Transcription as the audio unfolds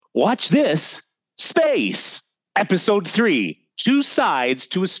Watch this Space, Episode 3, Two Sides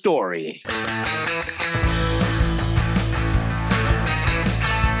to a Story.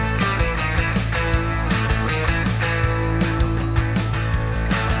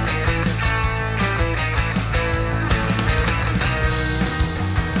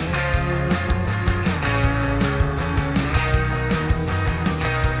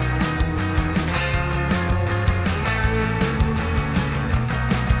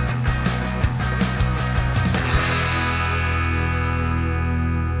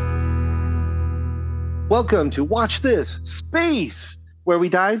 Welcome to Watch This Space, where we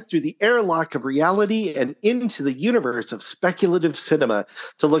dive through the airlock of reality and into the universe of speculative cinema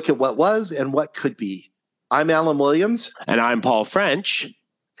to look at what was and what could be. I'm Alan Williams. And I'm Paul French.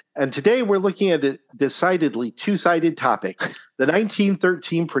 And today we're looking at a decidedly two-sided topic, the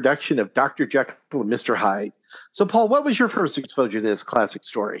 1913 production of Dr. Jekyll and Mr. Hyde. So, Paul, what was your first exposure to this classic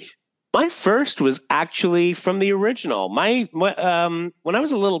story? My first was actually from the original. When I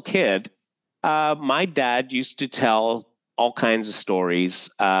was a little kid, my dad used to tell all kinds of stories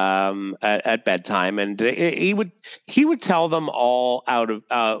at bedtime, and he would tell them all out of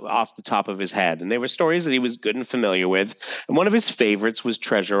off the top of his head, and they were stories that he was good and familiar with. And one of his favorites was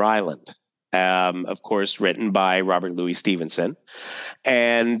Treasure Island, of course, written by Robert Louis Stevenson,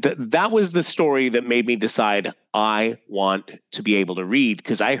 and that was the story that made me decide I want to be able to read,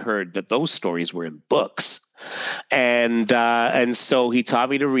 because I heard that those stories were in books. And so he taught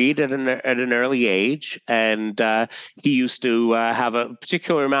me to read at an early age, and he used to have a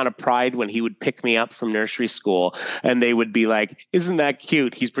particular amount of pride when he would pick me up from nursery school, and they would be like, "Isn't that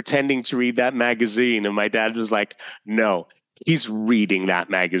cute? He's pretending to read that magazine." And my dad was like, "No, he's reading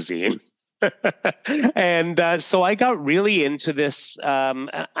that magazine." And so I got really into this. I'm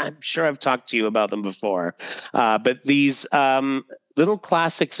sure I've talked to you about them before, but these little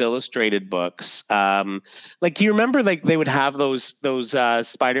classics illustrated books, like, you remember, like, they would have those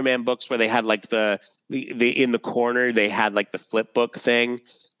Spider-Man books where they had like the in the corner they had like the flip book thing,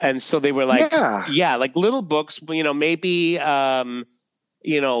 and so they were like like little books, maybe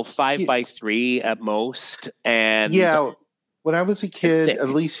 5x3 at most, and when I was a kid, at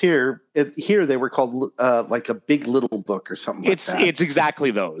least here they were called like a Big Little Book or something like that. It's exactly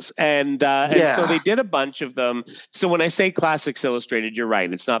those. And so they did a bunch of them. So when I say Classics Illustrated, you're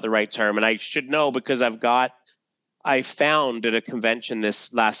right. It's not the right term. And I should know, because I found at a convention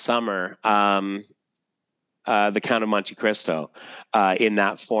this last summer, the Count of Monte Cristo in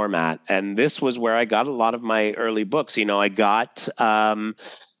that format. And this was where I got a lot of my early books. I got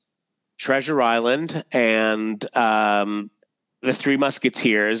Treasure Island and The Three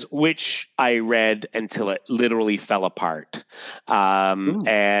Musketeers, which I read until it literally fell apart.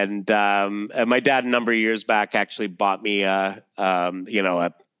 And my dad, a number of years back, actually bought me a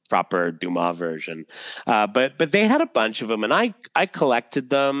proper Dumas version. But they had a bunch of them, and I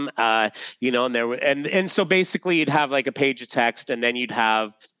collected them. And there were and so basically you'd have like a page of text, and then you'd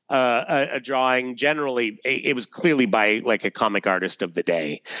have a drawing. Generally, it was clearly by like a comic artist of the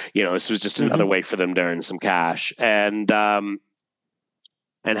day. This was just another way for them to earn some cash, and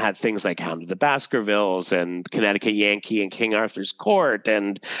had things like Hound of the Baskervilles and Connecticut Yankee and King Arthur's Court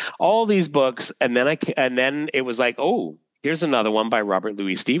and all these books. And then it was like, oh, here's another one by Robert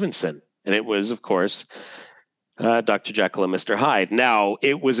Louis Stevenson. And it was, of course, Dr. Jekyll and Mr. Hyde. Now,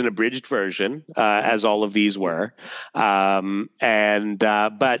 it was an abridged version, as all of these were. But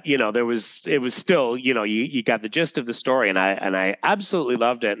it was still, you got the gist of the story, and I absolutely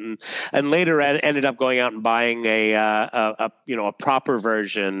loved it. And later ended up going out and buying a proper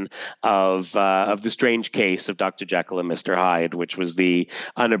version of The Strange Case of Dr. Jekyll and Mr. Hyde, which was the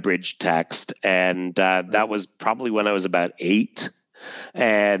unabridged text. And that was probably when I was about 8.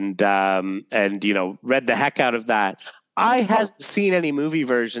 And read the heck out of that. I hadn't seen any movie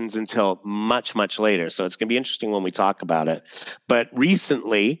versions until much, much later, so it's going to be interesting when we talk about it. But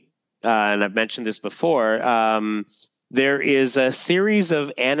recently, and I've mentioned this before, there is a series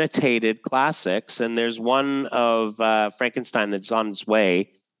of annotated classics, and there's one of Frankenstein that's on its way.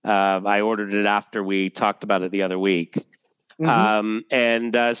 I ordered it after we talked about it the other week.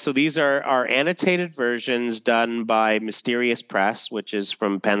 So these are annotated versions done by Mysterious Press, which is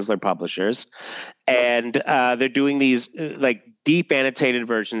from Penzler Publishers. And they're doing these like deep annotated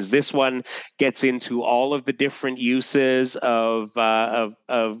versions. This one gets into all of the different uses of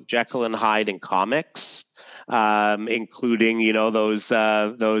Jekyll and Hyde in comics, including,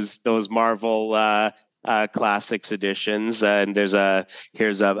 those Marvel classics editions, and here's a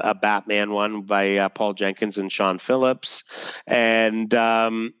Batman one by Paul Jenkins and Sean Phillips, and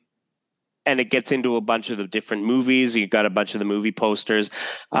and it gets into a bunch of the different movies. You got a bunch of the movie posters.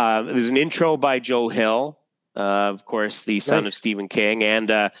 There's an intro by Joe Hill, of course, the son of Stephen King, and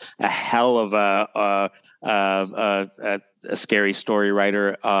a hell of a scary story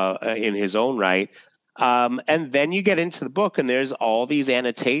writer in his own right. And then you get into the book, and there's all these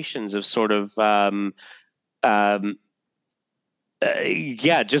annotations of sort of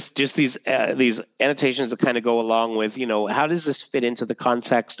just these annotations that kind of go along with, how does this fit into the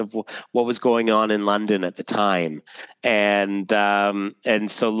context of what was going on in London at the time, and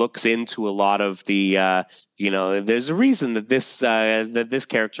so looks into a lot of the there's a reason that this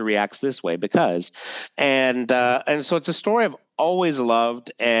character reacts this way because, and so it's a story I've always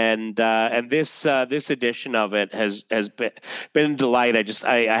loved, and this edition of it has been a delight.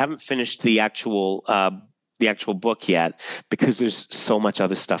 I haven't finished the actual book yet because there's so much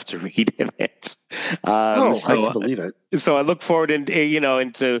other stuff to read in it. I can believe it. So I look forward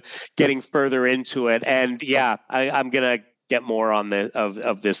into getting further into it, and I'm gonna get more on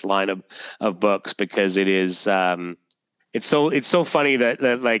of this line of books because it is it's so funny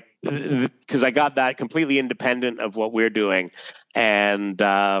that like, because I got that completely independent of what we're doing, and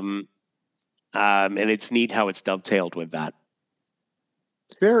it's neat how it's dovetailed with that.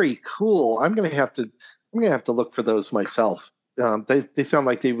 Very cool. I'm gonna have to look for those myself. They sound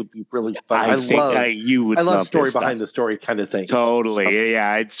like they would be really fun. I love story behind the story kind of thing. Totally. So,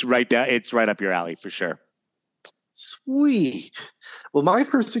 yeah, it's right up your alley for sure. Sweet. Well, my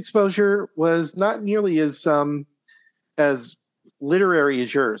first exposure was not nearly as literary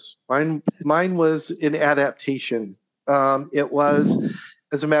as yours. Mine was an adaptation. It was,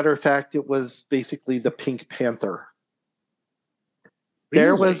 as a matter of fact, it was basically the Pink Panther. Really?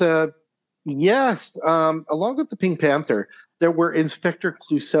 There was yes, along with the Pink Panther, there were Inspector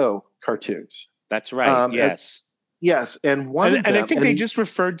Clouseau cartoons. That's right. Yes. Yes, and I think they just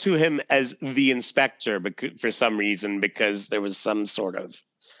referred to him as the Inspector for some reason because there was some sort of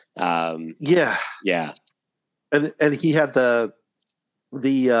and he had the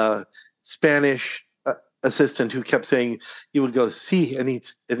Spanish assistant who kept saying, he would go "sí," and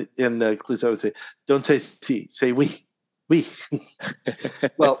Clouseau would say, "Don't say sí, say oui."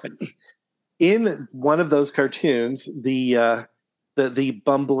 Well, in one of those cartoons, the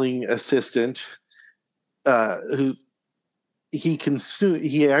bumbling assistant who he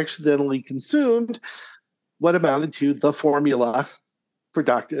accidentally consumed what amounted to the formula for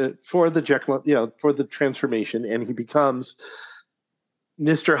the Jekyll, for the transformation, and he becomes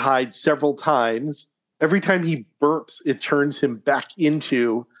Mr. Hyde several times. Every time he burps, it turns him back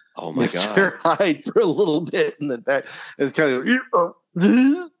into Mr. Hyde for a little bit, and then back, and kind of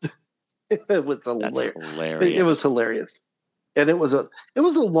it was hilarious. It was hilarious. And it was a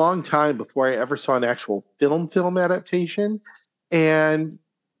long time before I ever saw an actual film adaptation. And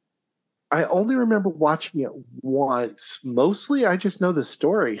I only remember watching it once. Mostly I just know the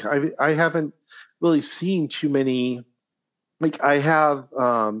story. I haven't really seen too many. Like I have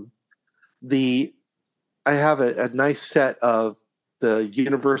a nice set of the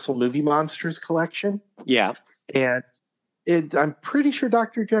Universal Movie Monsters collection. Yeah. And I'm pretty sure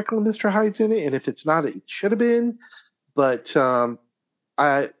Dr. Jekyll and Mr. Hyde's in it. And if it's not, it should have been. But that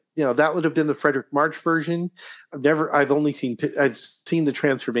would have been the Frederick March version. I've seen the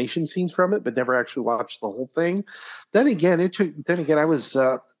transformation scenes from it, but never actually watched the whole thing. Then again, I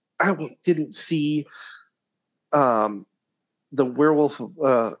didn't see the Werewolf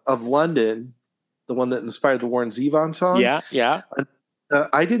of London, the one that inspired the Warren Zevon song. Yeah.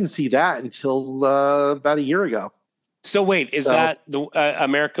 I didn't see that until about a year ago. So wait, is that the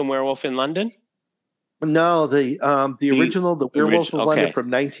American Werewolf in London? No, the original, the Werewolf of London from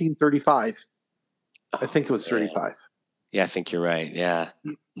 1935. I think it was 35. Yeah, I think you're right. Yeah.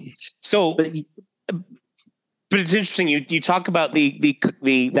 So, but it's interesting. You talk about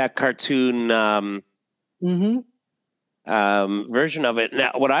that cartoon version of it.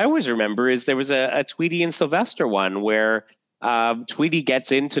 Now, what I always remember is there was a Tweety and Sylvester one where Tweety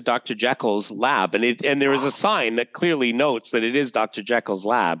gets into Dr. Jekyll's lab, and there is a sign that clearly notes that it is Dr. Jekyll's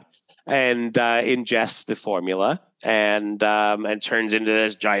lab. And ingests the formula and turns into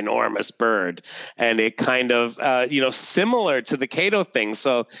this ginormous bird, and it kind of similar to the Cato thing.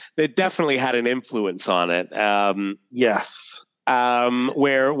 So they definitely had an influence on it. Yes.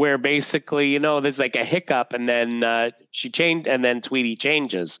 Where basically there's like a hiccup, and then she changed, and then Tweety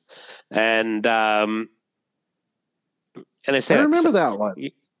changes, and I remember that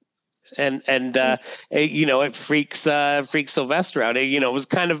one. And it freaks Sylvester out. It was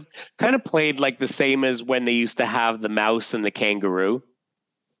kind of played like the same as when they used to have the mouse and the kangaroo.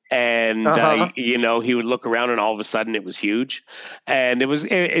 And he would look around, and all of a sudden it was huge, and it was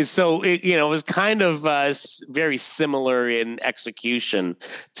kind of very similar in execution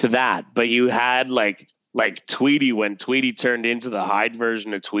to that. But you had like Tweety, when Tweety turned into the Hyde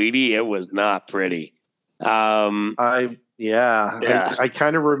version of Tweety, it was not pretty. I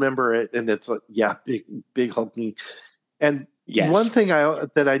kind of remember it, and it's big hulking. And one thing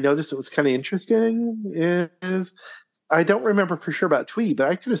that I noticed that was kind of interesting is, I don't remember for sure about Tweety, but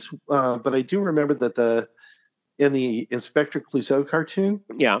I do remember that in the Inspector Clouseau cartoon,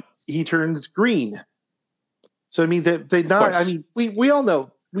 he turns green. So I mean we all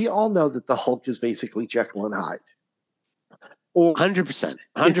know that the Hulk is basically Jekyll and Hyde. 100%.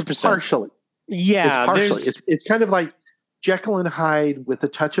 Partially. Yeah, it's kind of like Jekyll and Hyde with a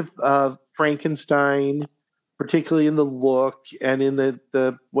touch of Frankenstein, particularly in the look and in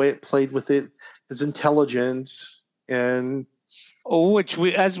the way it played with his intelligence. And which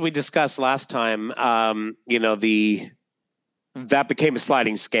as we discussed last time, that became a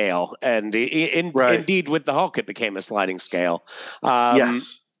sliding scale, and indeed with the Hulk, it became a sliding scale.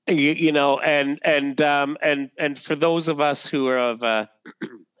 Yes, and for those of us who are of a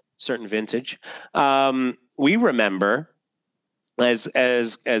certain vintage, we remember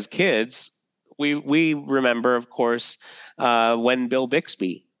as kids, we remember, of course, when Bill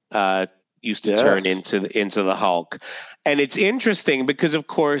Bixby used to turn into the Hulk. And it's interesting because, of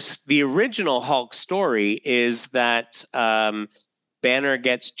course, the original Hulk story is that Banner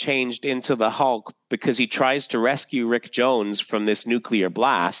gets changed into the Hulk because he tries to rescue Rick Jones from this nuclear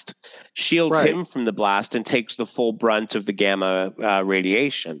blast, shields him from the blast, and takes the full brunt of the gamma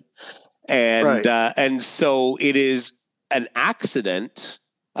radiation. And so it is an accident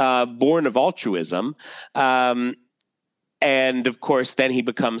born of altruism. And of course, then he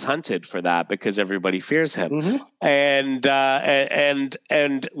becomes hunted for that because everybody fears him. Mm-hmm.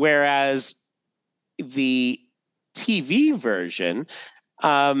 And whereas the TV version,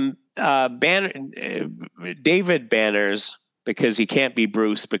 David Banner's, because he can't be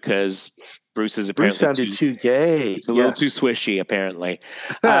Bruce because Bruce is apparently sounded too gay. It's a little too swishy, apparently.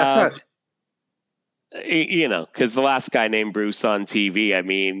 Because the last guy named Bruce on TV, I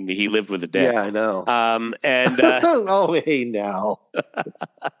mean, he lived with a dick. Yeah, I know. And oh, hey, now.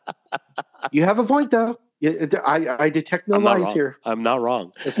 You have a point, though. I detect no lies here. I'm not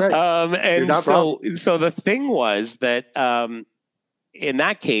wrong. That's right. And so the thing was that in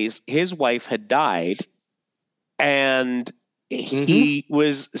that case, his wife had died, and he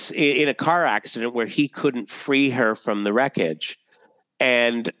was in a car accident where he couldn't free her from the wreckage.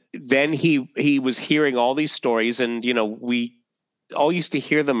 And then he was hearing all these stories, and we all used to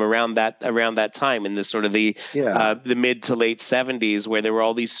hear them around that time in the sort of the mid to late 70s, where there were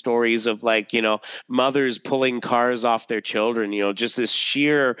all these stories of mothers pulling cars off their children, just this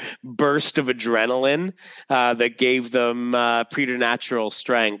sheer burst of adrenaline that gave them preternatural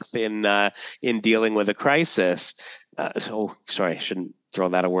strength in dealing with a crisis. Sorry, I shouldn't throw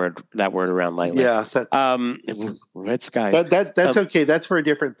that word around lightly. Yeah. Red skies. That's okay. That's for a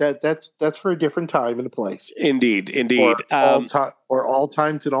different that's for a different time and a place. Indeed. Or all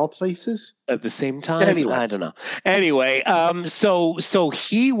times and all places at the same time. Anyway. I don't know. Anyway, so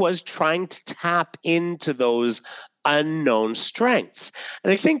he was trying to tap into those unknown strengths,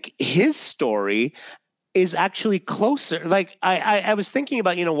 and I think his story is actually closer. Like I was thinking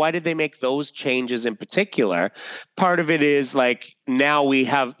about, why did they make those changes in particular? Part of it is like, now we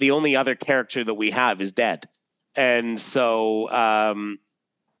have the only other character that we have is dead. And so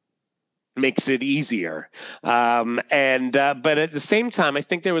makes it easier. But at the same time, I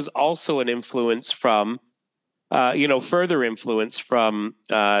think there was also an influence from, further influence from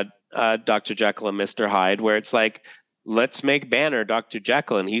Dr. Jekyll and Mr. Hyde, where it's like, let's make Banner Dr.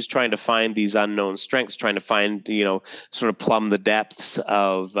 Jekyll, and he's trying to find these unknown strengths, trying to find, sort of plumb the depths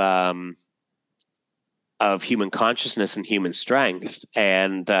of human consciousness and human strength,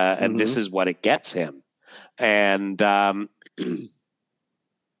 and this is what it gets him. And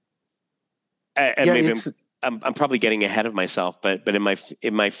maybe I'm probably getting ahead of myself, but in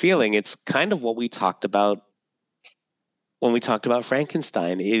my feeling, it's kind of what we talked about when we talked about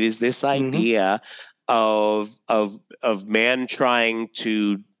Frankenstein. It is this idea of man trying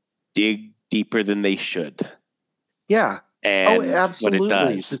to dig deeper than they should. Yeah. And absolutely. What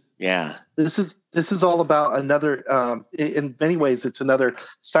it does. Yeah. This is all about another. In many ways, it's another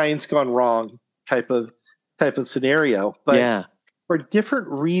science gone wrong type of scenario. But for different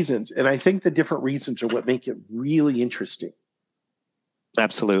reasons, and I think the different reasons are what make it really interesting.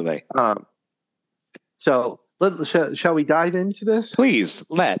 Absolutely. So shall we dive into this? Please,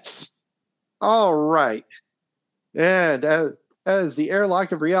 let's. All right. And as the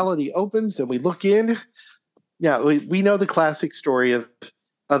airlock of reality opens and we look in, we know the classic story of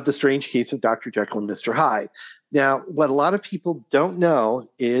the strange case of Dr. Jekyll and Mr. Hyde. Now, what a lot of people don't know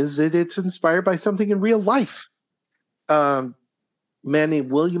is that it's inspired by something in real life. A man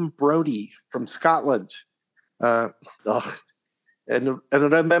named William Brodie from Scotland. And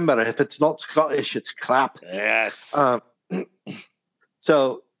remember, if it's not Scottish, it's crap. Yes.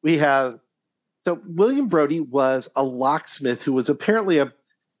 So William Brodie was a locksmith who was apparently a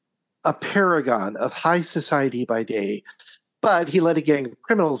paragon of high society by day, but he led a gang of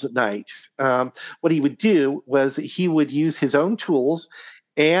criminals at night. What he would do was he would use his own tools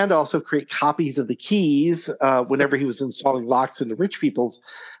and also create copies of the keys whenever he was installing locks in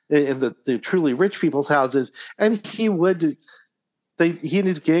the truly rich people's houses. And he and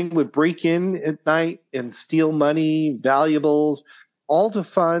his gang would break in at night and steal money, valuables, all to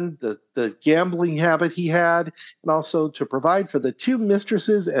fund the gambling habit he had, and also to provide for the 2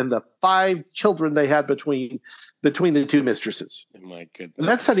 mistresses and the 5 children they had between the 2 mistresses. Oh my goodness! And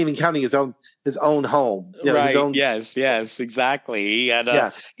that's not even counting his own home. Right? Yes, exactly. He had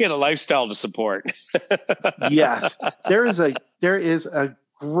a lifestyle to support. Yes, there is a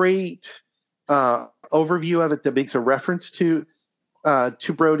great overview of it that makes a reference to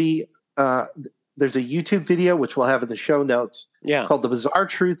Brodie. There's a YouTube video, which we'll have in the show notes, called The Bizarre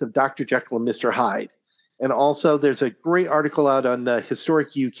Truth of Dr. Jekyll and Mr. Hyde. And also there's a great article out on Historic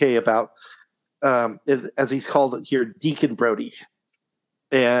UK about, as he's called here, Deacon Brodie.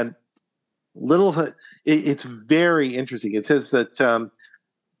 And it's very interesting. It says that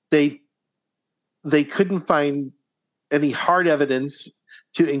they couldn't find any hard evidence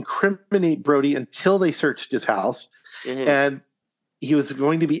to incriminate Brodie until they searched his house. Mm-hmm. And he was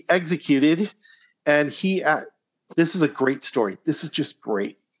going to be executed. And this is a great story. This is just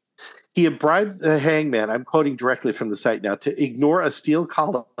great. He had bribed the hangman, I'm quoting directly from the site now, to ignore a steel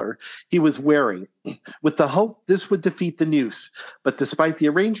collar he was wearing with the hope this would defeat the noose. But despite the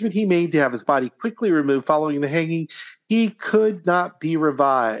arrangement he made to have his body quickly removed following the hanging, he could not be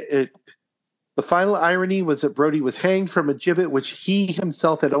revived. The final irony was that Brodie was hanged from a gibbet which he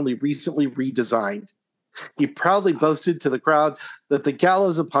himself had only recently redesigned. He proudly boasted to the crowd that the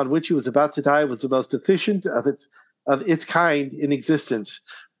gallows upon which he was about to die was the most efficient of its kind in existence.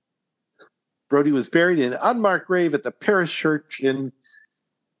 Brodie was buried in an unmarked grave at the parish church in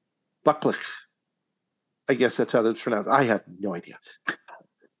Buccleuch. I guess that's how that's pronounced. I have no idea.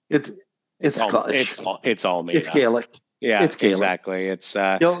 It's Scottish. It's all made. It's Gaelic. Yeah, it's Gaelic. Exactly. It's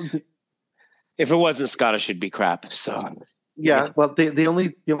if it wasn't Scottish, it'd be crap. So well,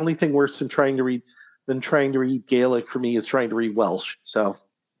 the only thing worse than trying to read Gaelic for me is trying to read Welsh. So,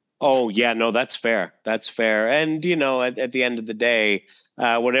 oh yeah, no, that's fair. That's fair. And at the end of the day,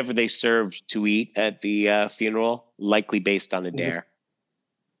 whatever they served to eat at the funeral, likely based on a dare.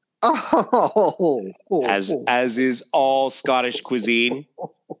 As is all Scottish cuisine.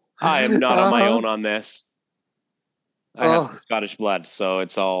 I am not on my own on this. I have some Scottish blood, so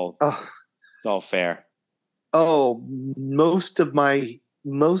it's all fair. Oh, most of my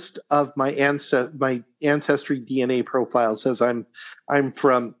ancestry DNA profile says I'm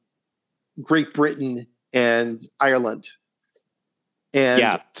from Great Britain and Ireland.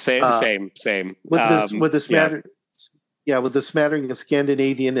 And same. With the smattering of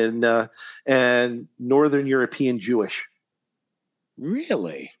Scandinavian and Northern European Jewish.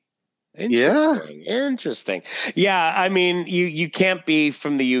 Really? Interesting. Yeah, I mean, you can't be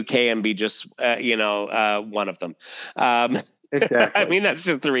from the UK and be just one of them. Exactly. I mean, that's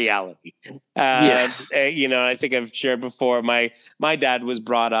just the reality. Yes. I think I've shared before. My dad was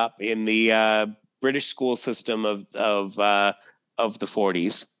brought up in the British school system of the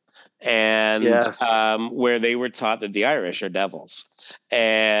 40s, and where they were taught that the Irish are devils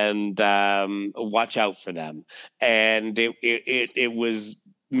and watch out for them. And it was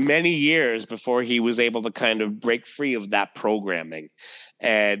many years before he was able to kind of break free of that programming.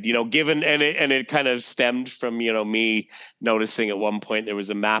 And, it kind of stemmed from, me noticing at one point there was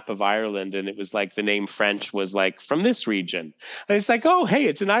a map of Ireland and it was like the name French was like from this region. And it's like, oh, hey,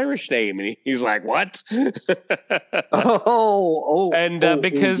 it's an Irish name. And he's like, what? Because,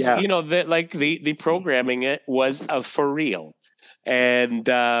 the programming it was for real. And,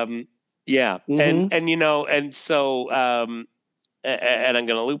 and so, and I'm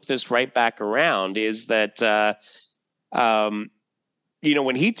going to loop this right back around is that,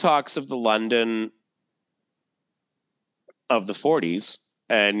 when he talks of the London of the 40s,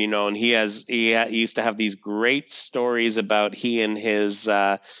 and and he used to have these great stories about he and his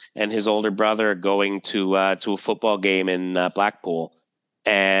older brother going to a football game in Blackpool,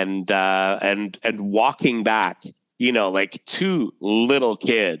 and walking back, like two little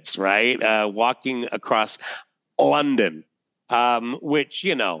kids, right, walking across London, which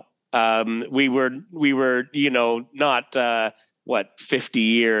we were not 50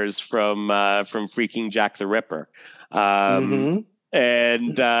 years from freaking Jack the Ripper. Mm-hmm.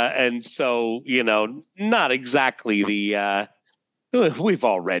 And so not exactly the we've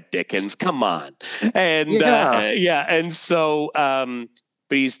all read Dickens, come on. And Yeah. and so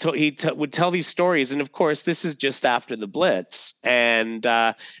but would tell these stories, and of course this is just after the Blitz, and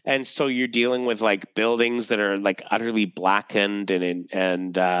so you're dealing with like buildings that are like utterly blackened, and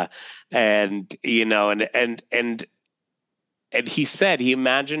he said he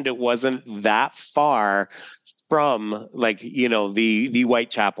imagined it wasn't that far from like the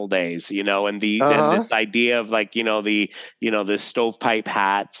Whitechapel days, and Uh-huh. this idea of like the stovepipe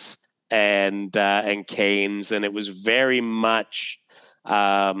hats and canes, and it was very much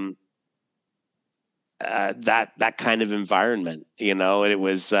that kind of environment, and it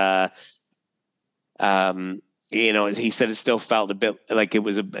was he said it still felt a bit like it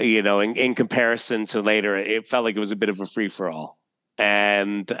was in comparison to later, it felt like it was a bit of a free for all,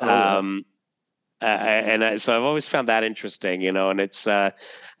 and Oh yeah. so I've always found that interesting, and it's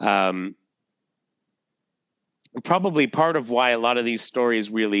probably part of why a lot of these stories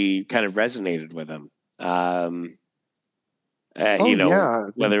really kind of resonated with him. Yeah.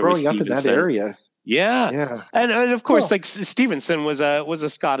 Whether it was Growing up in that Stevenson. area. Yeah. Yeah. And of course, like Stevenson was a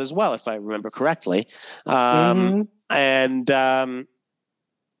Scot as well, if I remember correctly. Mm-hmm. And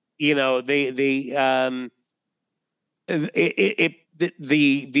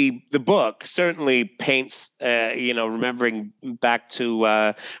the book certainly paints, remembering back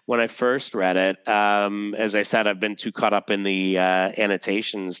to when I first read it. As I said, I've been too caught up in the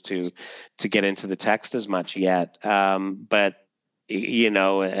annotations to get into the text as much yet. But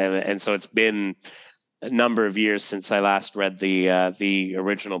and so it's been a number of years since I last read the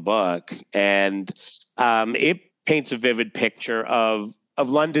original book, and it paints a vivid picture of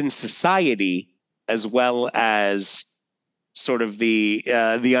London society as well as sort of the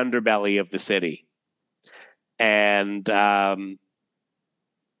underbelly of the city, and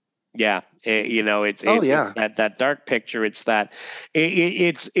it's that dark picture. It's that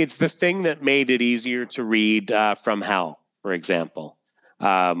it's the thing that made it easier to read From Hell, for example.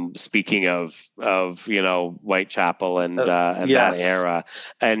 Speaking of Whitechapel and yes. that era,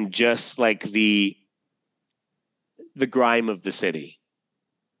 and just like the grime of the city.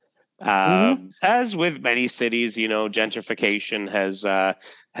 As with many cities, gentrification has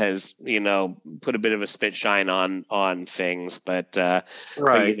put a bit of a spit shine on things, but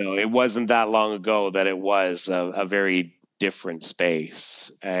right. it wasn't that long ago that it was a very different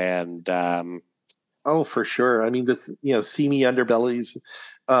space, and oh, for sure. I mean, this seamy underbellies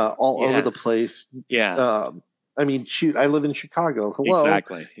all over the place. Yeah. I mean, shoot, I live in Chicago. Hello,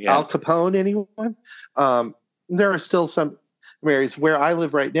 exactly. Yeah. Al Capone. Anyone? There are still some areas where I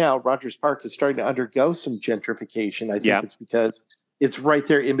live right now. Rogers Park is starting to undergo some gentrification. I think it's because it's right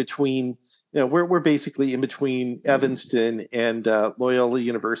there in between. We're basically in between Evanston and Loyola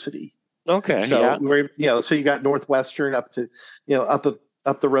University. Okay. So so you got Northwestern up to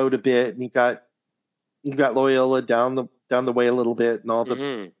up the road a bit, and you've got Loyola down the way a little bit, and all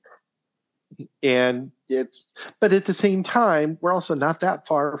the and but at the same time, we're also not that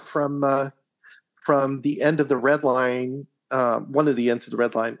far from the end of the Red Line. One of the ends of the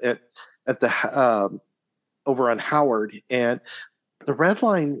Red Line at the over on Howard, and the Red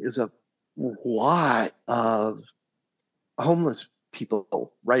Line is a lot of homeless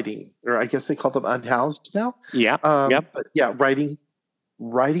people riding, or I guess they call them unhoused now. Yeah. But yeah, riding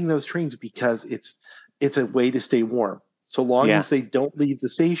those trains because it's a way to stay warm. So long as they don't leave the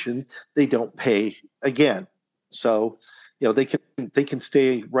station, they don't pay again. So they can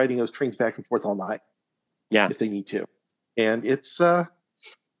stay riding those trains back and forth all night. Yeah, if they need to. And it's there's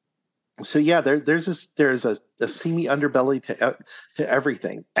a seamy underbelly to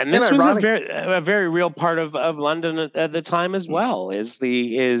everything. And this was a very real part of London at the time as well.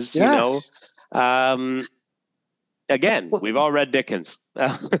 Again, we've all read Dickens.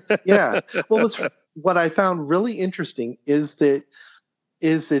 Yeah. Well, what I found really interesting is that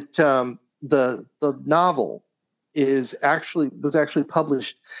the novel was actually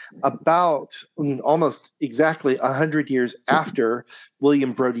published about almost exactly 100 years after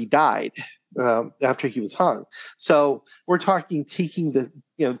William Brodie died, after he was hung. So we're talking taking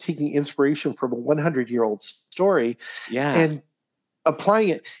inspiration from a 100-year-old story, and applying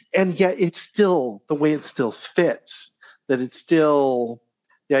it, and yet it's still the way it still fits. That it's still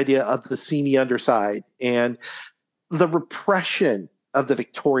the idea of the seamy underside and the repression of the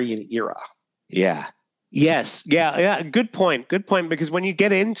Victorian era. Yeah. Yes. Yeah. Yeah. Good point. Good point. Because when you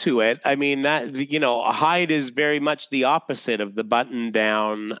get into it, I mean, that, Hyde is very much the opposite of the button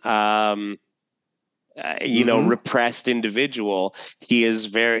down, Mm-hmm. repressed individual. He is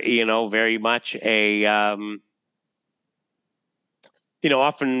very much a,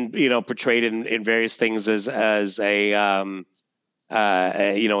 often, portrayed in various things as a,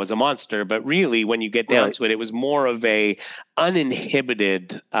 as a monster. But really, when you get down Right. to it, it was more of a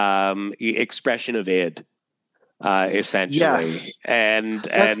uninhibited expression of id. Essentially, Yes. and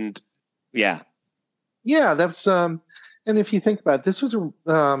That's yeah, yeah. That's And if you think about it,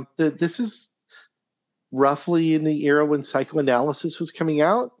 this is roughly in the era when psychoanalysis was coming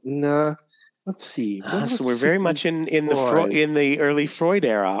out. And let's see, when was so we're very Sigmund much in the Freud? in the early Freud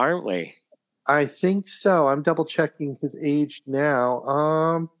era, aren't we? I think so. I'm double checking his age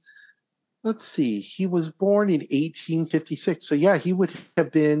now. Let's see. He was born in 1856. So yeah, he would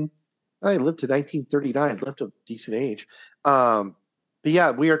have been. I lived to 1939. Lived a decent age. But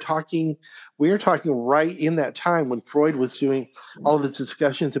yeah, we are talking right in that time when Freud was doing all of his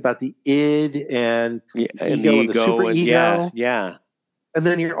discussions about the id and Yeah, the and the ego and the ego, and yeah, superego. yeah, And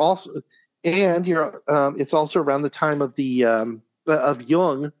then it's also around the time of the of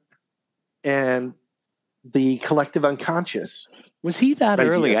Jung and the collective unconscious was he that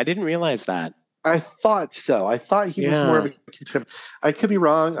early? idea. I didn't realize that. I thought so. I thought he was more of Yeah, a contemporary. I could be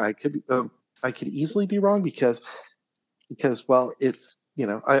wrong. I could easily be wrong because well, it's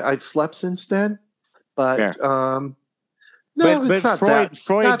I've slept since then, fair. but no, But it's not that.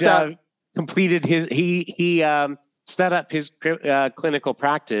 Freud Not that. completed his he set up his clinical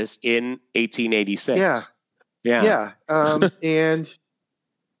practice in Yeah, 1886. Yeah, yeah.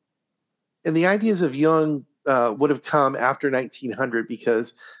 And the ideas of Jung would have come after 1900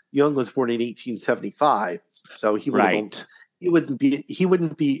 because Jung was born in 1875, so right, he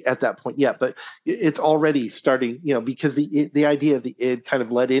wouldn't be at that point yet. But it's already starting, because the idea of the id kind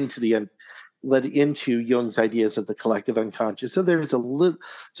of led into Jung's ideas of the collective unconscious. So there's a little,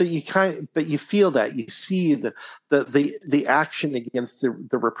 so but you feel that you see the action against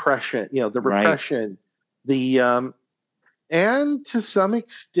the repression, the right. repression, the and to some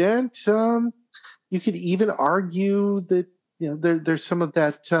extent, you could even argue that there's some of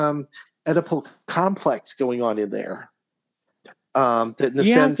that Oedipal complex going on in there. That in a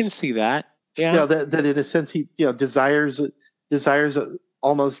Yeah, I can sense, see that. Yeah, that in a sense he desires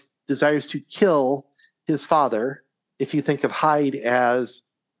almost desires to kill his father. If you think of Hyde as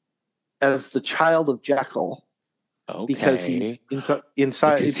the child of Jekyll, because okay. he's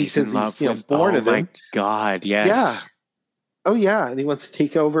inside, Because he's in love with. born Oh of my him. God! Yeah. Yes. Oh yeah, and he wants to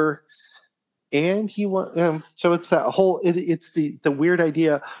take over, and he wants. So it's that whole. It's the weird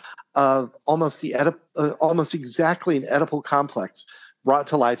idea of almost almost exactly an Oedipal complex brought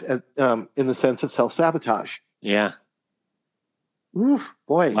to life in the sense of self-sabotage. Yeah. Ooh,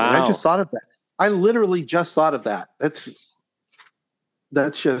 boy, and I just Wow. thought of that. I literally just thought of that. That's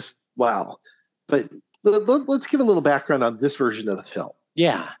just wow. But let's give a little background on this version of the film,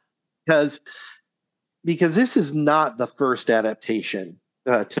 Yeah. because this is not the first adaptation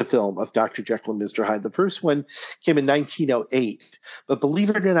to film of Dr. Jekyll and Mr. Hyde. The first one came in 1908, but believe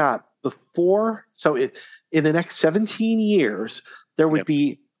it or not, in the next 17 years, there would Yep.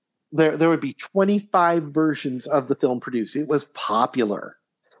 be 25 versions of the film produced. It was popular.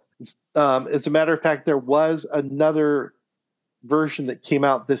 As a matter of fact, there was another version that came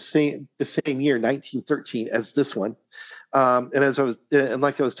out the same year, 1913, as this one. And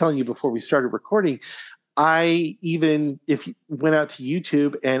like I was telling you before we started recording, I even went out to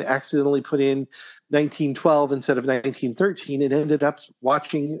YouTube and accidentally put in 1912 instead of 1913 and ended up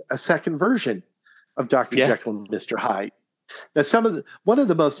watching a second version of Dr. Yeah. Jekyll and Mr. Hyde. Now, one of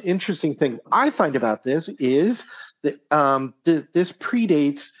the most interesting things I find about this is that this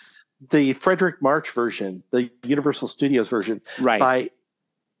predates the Frederick March version, the Universal Studios version, Right.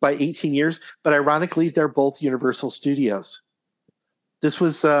 by 18 years. But ironically, they're both Universal Studios. This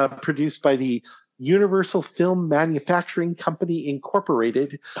was produced by the Universal Film Manufacturing Company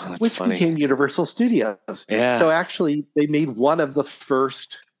Incorporated, which became Universal Studios. Yeah. So actually, they made one of the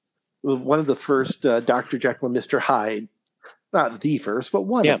first Dr. Jekyll and Mr. Hyde. Not the first, but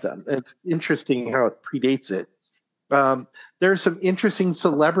one of them. It's interesting how it predates it. There are some interesting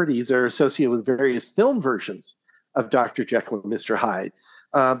celebrities that are associated with various film versions of Dr. Jekyll and Mr. Hyde.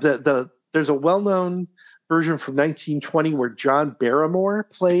 There's a well-known version from 1920 where John Barrymore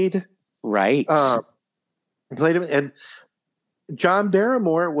played. Right. Played him, and John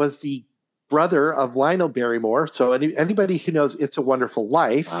Barrymore was the brother of Lionel Barrymore. So anybody who knows It's a Wonderful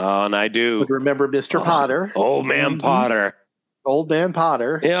Life, and I do, would remember Mr. Potter, Old Man Potter. Old Man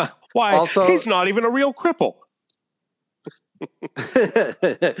Potter. Yeah. Why? Also, he's not even a real cripple.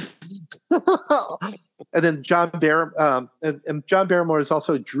 and then John Barrymore is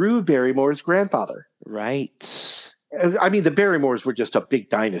also Drew Barrymore's grandfather. Right. I mean, the Barrymores were just a big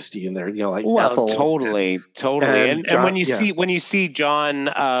dynasty in there, like Ethel. Totally. And John, when you see John,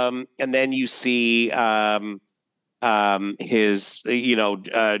 and then you see his,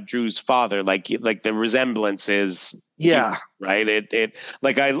 Drew's father, like the resemblance is huge, right. It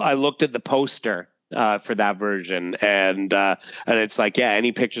like I looked at the poster for that version, and it's like,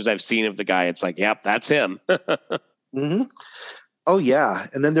 any pictures I've seen of the guy, it's like, yep, that's him. Mm-hmm. Oh yeah,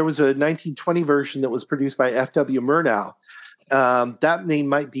 and then there was a 1920 version that was produced by F.W. Murnau. That name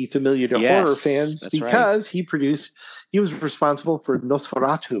might be familiar to horror fans because he was responsible for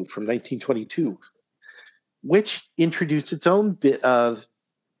Nosferatu from 1922, which introduced its own bit of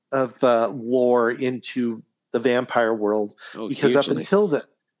lore into the vampire world. Because up until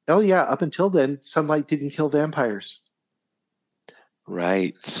then, sunlight didn't kill vampires.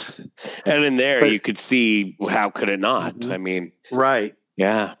 Right. And in there, you could see, how could it not? Mm-hmm. I mean, right.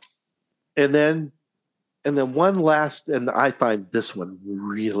 Yeah. And then one last, and I find this one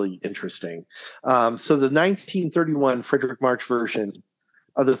really interesting. So the 1931 Frederick March version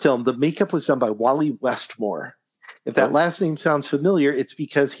of the film, the makeup was done by Wally Westmore. If that last name sounds familiar, it's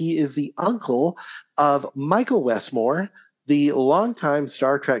because he is the uncle of Michael Westmore, the longtime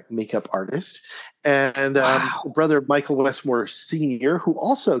Star Trek makeup artist, and brother of Michael Westmore Sr., who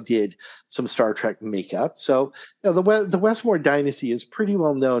also did some Star Trek makeup. So the Westmore dynasty is pretty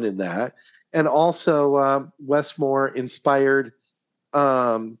well known in that. And also Westmore inspired,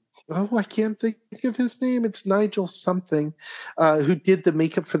 I can't think of his name. It's Nigel something, who did the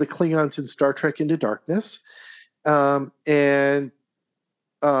makeup for the Klingons in Star Trek Into Darkness. And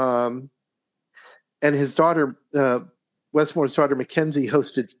his daughter, Westmore's daughter Mackenzie,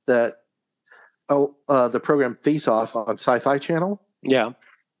 hosted the program Face Off on Sci-Fi Channel. Yeah,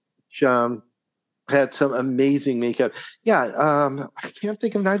 which, had some amazing makeup. I can't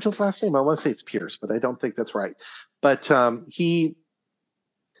think of Nigel's last name. I want to say it's Pierce, but I don't think that's right. But he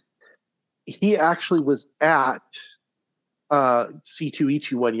actually was at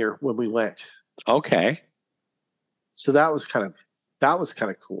C2E2 one year when we went. Okay. So that was kind of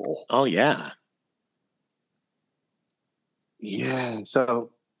cool. Oh yeah. Yeah. So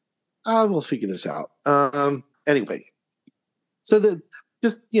we'll figure this out. Anyway, so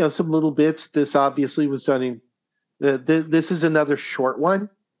just some little bits. This obviously was done in. This is another short one.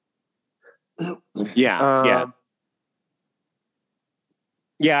 Yeah.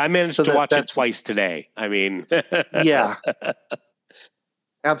 I managed to watch it twice today. I mean, yeah.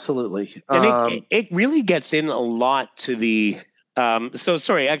 Absolutely. And it really gets in a lot to the so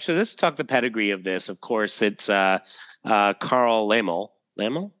sorry, actually let's talk the pedigree of this. Of course, it's Carl Laemmle.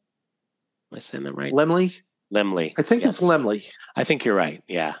 Laemmle? Am I saying that right? Laemmle. I think it's Laemmle. I think you're right.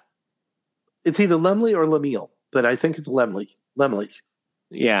 Yeah. It's either Laemmle or Lemuel, but I think it's Laemmle.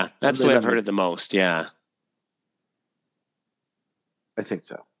 Yeah, that's the way I've heard it the most. Yeah. I think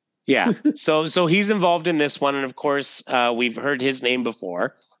so. Yeah. So he's involved in this one, and of course, we've heard his name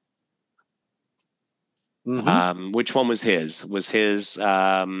before. Mm-hmm. Which one was his? Was his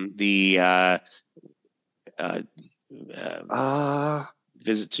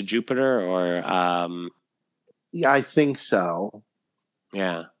Visit to Jupiter, or yeah, I think so.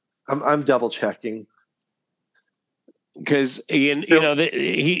 Yeah, I'm double checking because he's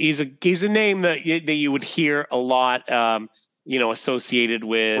a name that you would hear a lot. Associated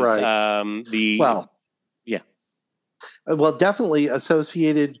with definitely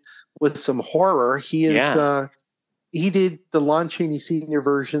associated with some horror. He is. He did the Lon Chaney Sr.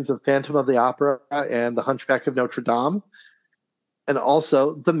 versions of Phantom of the Opera and The Hunchback of Notre Dame, and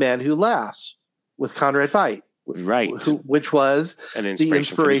also The Man Who Laughs with Conrad Veidt, right? Which was the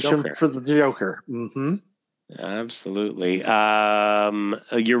inspiration for the Joker. Mm-hmm. Absolutely.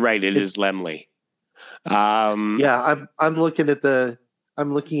 You're right. It is Laemmle. I'm looking at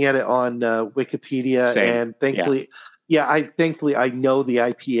it on Wikipedia. Same. And thankfully, I know the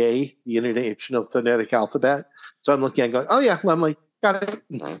IPA, the International Phonetic Alphabet. So I'm looking and going, oh yeah, Laemmle, got it.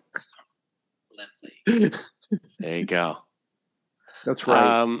 Laemmle. There you go. That's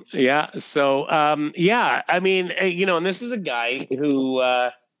right. So I mean, and this is a guy who,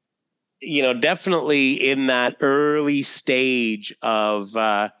 definitely in that early stage of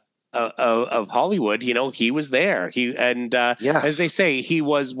Hollywood, he was there. As they say, he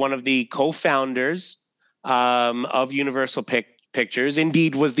was one of the co-founders of Universal Pictures.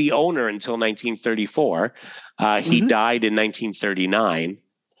 Indeed, was the owner until 1934. He died in 1939,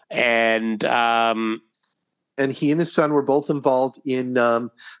 and and he and his son were both involved in the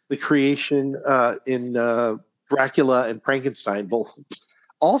creation in Dracula and Frankenstein, both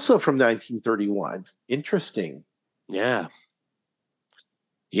also from 1931. Interesting. Yeah.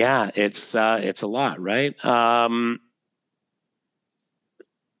 Yeah, it's a lot, right?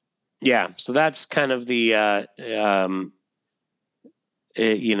 Yeah, so that's kind of the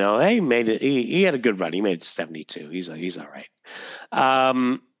he made it. He had a good run. He made 72. He's all right.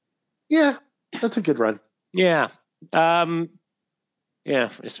 Yeah, that's a good run. Yeah. Yeah,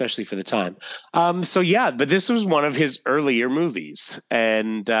 especially for the time. But this was one of his earlier movies,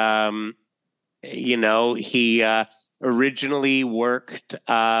 and he originally worked.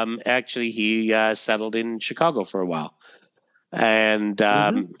 Actually, he settled in Chicago for a while, and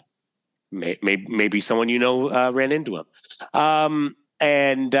maybe someone ran into him.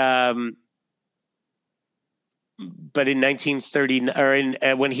 But in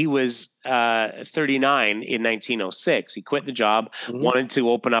 1930, when he was 39 in 1906, he quit the job, wanted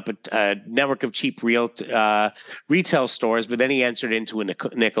to open up a network of cheap retail stores, but then he entered into a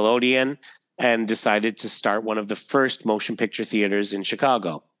Nickelodeon and decided to start one of the first motion picture theaters in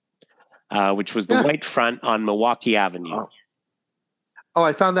Chicago, which was the White Front on Milwaukee Avenue. Oh,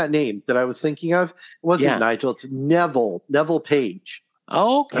 I found that name that I was thinking of. It wasn't Nigel. It's Neville Page.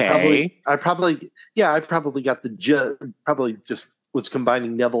 Okay. I probably got probably just was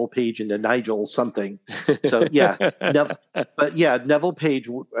combining Neville Page into Nigel something. So Neville Page.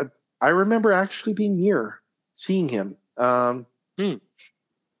 I remember actually being near seeing him.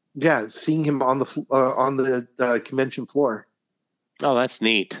 Yeah, seeing him on the convention floor. Oh, that's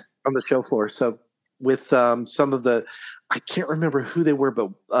neat. On the show floor. So with some of the, I can't remember who they were, but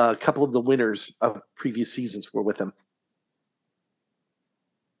a couple of the winners of previous seasons were with him.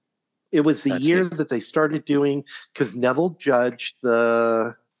 It was the year that they started doing, because Neville judged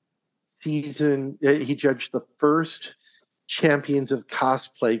the season. He judged the first Champions of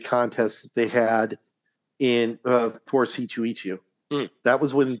Cosplay contest that they had in for C2E2. That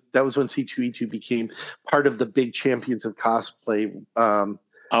was when C2E2 became part of the big Champions of Cosplay.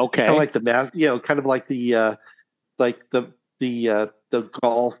 Okay, kind of like the kind of like the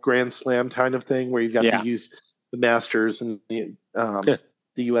golf Grand Slam kind of thing, where you got to use the Masters and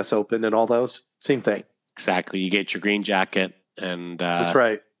the U.S. Open and all those. Same thing. Exactly. You get your green jacket, and that's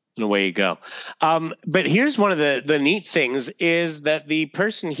right. And away you go. But here's one of the neat things is that the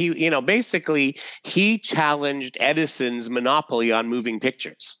person basically he challenged Edison's monopoly on moving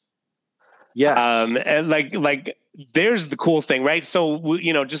pictures. Yes. And like there's the cool thing, right? So,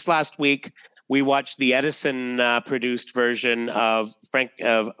 just last week we watched the Edison produced version of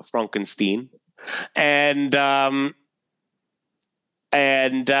Frankenstein, and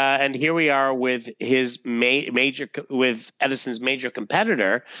here we are with his with Edison's major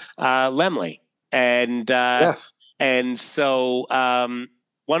competitor, Laemmle, and so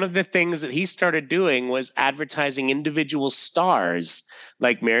one of the things that he started doing was advertising individual stars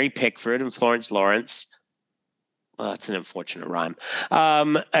like Mary Pickford and Florence Lawrence. Well, that's an unfortunate rhyme,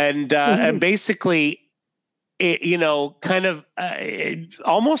 and basically, kind of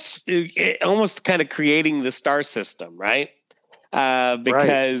almost kind of creating the star system, right?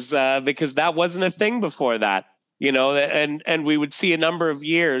 Because that wasn't a thing before that, and we would see a number of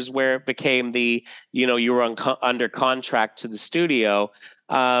years where it became you were under contract to the studio,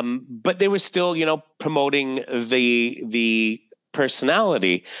 but they were still, promoting the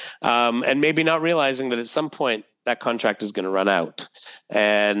personality, and maybe not realizing that at some point that contract is going to run out.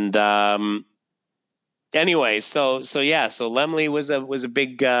 And anyway, so Laemmle was a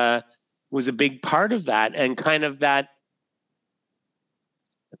big part of that, and kind of that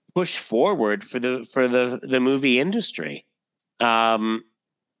push forward for the movie industry.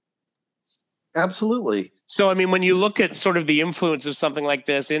 Absolutely. So, I mean, when you look at sort of the influence of something like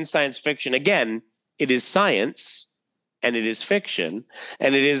this in science fiction, again, it is science and it is fiction,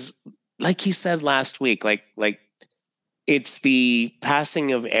 and it is, like you said last week, like it's the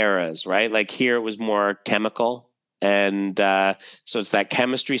passing of eras, right? Like here it was more chemical. And so it's that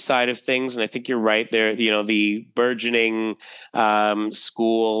chemistry side of things, and I think you're right there. The burgeoning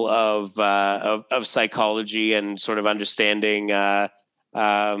school of psychology and sort of understanding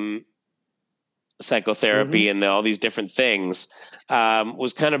psychotherapy and all these different things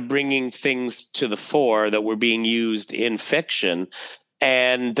was kind of bringing things to the fore that were being used in fiction.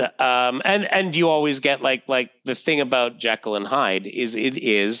 And you always get like the thing about Jekyll and Hyde is it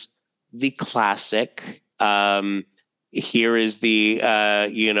is the classic. Here is the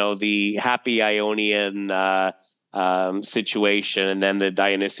the happy Ionian situation, and then the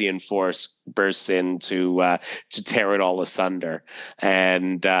Dionysian force bursts in to tear it all asunder,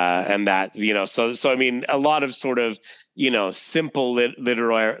 and that, so I mean, a lot of sort of simple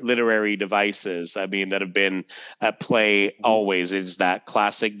literary devices, I mean, that have been at play always. Is that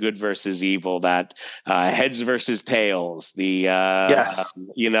classic good versus evil, that heads versus tails, the Yes.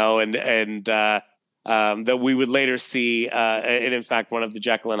 that we would later see, and in fact, one of the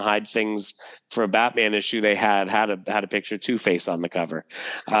Jekyll and Hyde things for a Batman issue, they had a picture of Two-Face on the cover,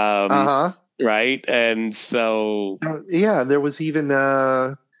 right? And so, yeah, there was even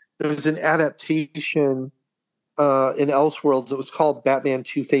there was an adaptation in Elseworlds. It was called Batman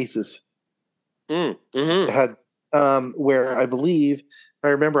Two Faces. Mm-hmm. It had where I believe, I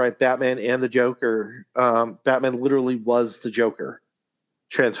remember, Batman and the Joker. Batman literally was the Joker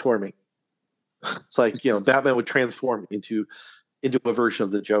transforming. It's like, Batman would transform into a version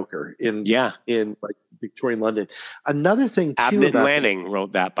of the Joker in like Victorian London. Another thing too, Abnett and Lanning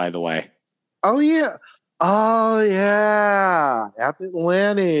wrote that, by the way. Oh yeah, Abnett and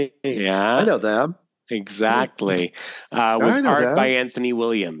Lanning. Yeah, I know them exactly. With art by Anthony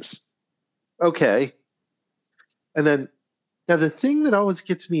Williams. Okay, and then now the thing that always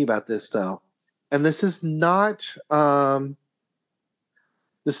gets me about this, though, and this is not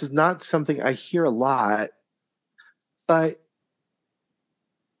something I hear a lot, but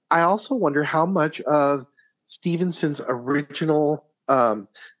I also wonder how much of Stevenson's original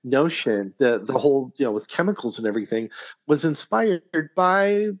notion, the whole, with chemicals and everything, was inspired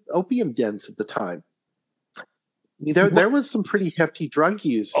by opium dens at the time. I mean, there was some pretty hefty drug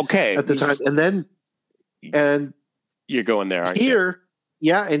use at the time, and you're going there, aren't you?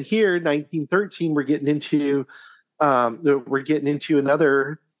 Yeah, and here, 1913, we're getting into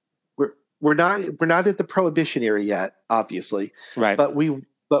another. We're not at the Prohibition era yet, obviously, right? But we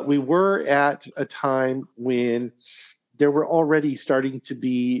were at a time when there were already starting to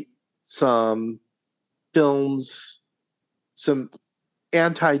be some films, some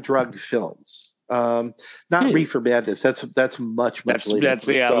anti-drug films. Not Reefer Madness. That's much later. That's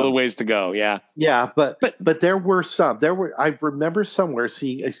a little ways to go. Yeah. Yeah, but there were some. I remember somewhere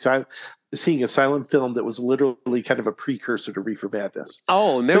seeing a silent film that was literally kind of a precursor to Reefer Madness.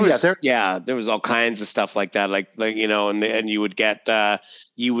 Oh, and there was all kinds of stuff like that, like and you would get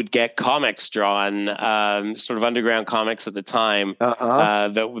comics drawn, sort of underground comics at the time,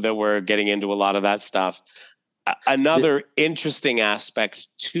 that were getting into a lot of that stuff. Another interesting aspect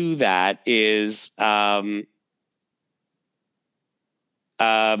to that is when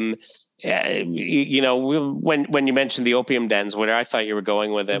you mentioned the opium dens, where I thought you were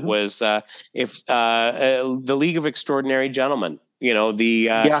going with it was if the League of Extraordinary Gentlemen, the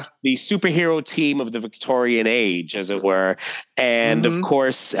superhero team of the Victorian age, as it were, and of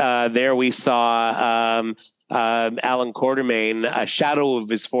course there we saw Alan Quatermain, a shadow of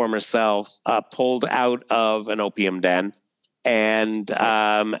his former self, pulled out of an opium den, and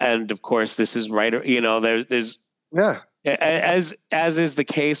of course this is right. There's as is the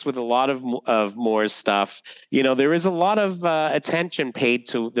case with a lot of Moore's stuff, there is a lot of attention paid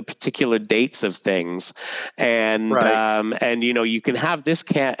to the particular dates of things, and you can have this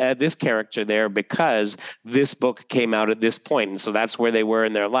character there because this book came out at this point, and so that's where they were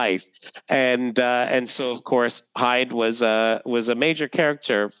in their life, and so of course Hyde was a major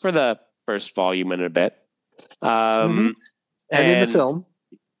character for the first volume and a bit, and in the film.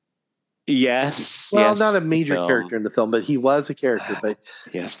 Yes. Well, not a major character in the film, but he was a character. But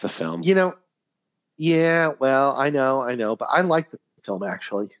yes, the film. Yeah. Well, I know, but I like the film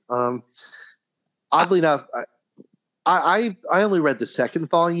actually. Oddly enough, I only read the second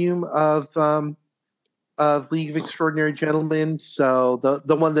volume of League of Extraordinary Gentlemen, so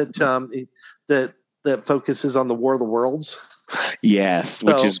the one that focuses on the War of the Worlds. Yes,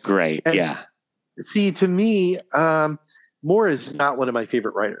 which is great. Yeah. See, to me, Moore is not one of my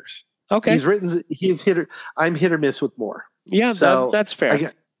favorite writers. Okay. I'm hit or miss with Moore. Yeah, so that's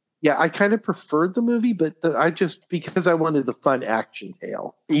fair. I kind of preferred the movie, but because I wanted the fun action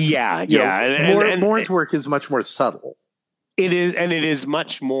tale. Yeah. Moore's work is much more subtle. It is, and it is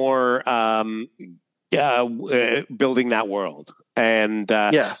much more building that world, and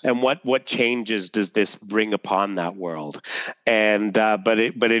what changes does this bring upon that world, and but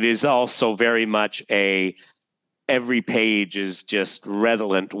it is also very much every page is just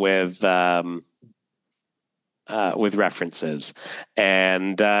redolent with references,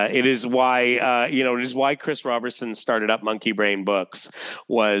 and it is why Chris Robertson started up Monkey Brain Books,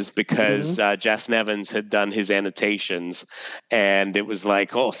 was because Jess Nevins had done his annotations, and it was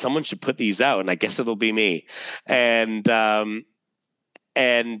like, oh, someone should put these out, and I guess it'll be me, and oh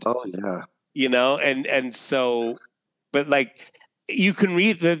yeah. and so, but like, you can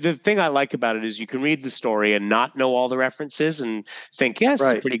read the thing I like about it is you can read the story and not know all the references and think, yes, it's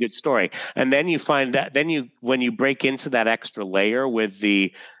a Right. pretty good story. And then you find that when you break into that extra layer with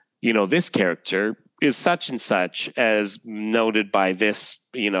the, this character is such and such as noted by this,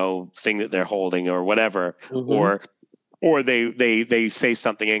 thing that they're holding or whatever, Mhm. or they say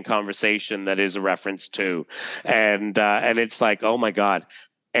something in conversation that is a reference to, and it's like, oh my God,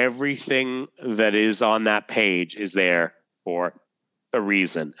 everything that is on that page is there for a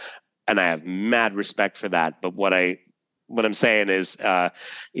reason, and I have mad respect for that. But what I'm saying is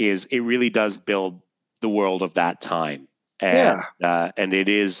it really does build the world of that time, Yeah. and it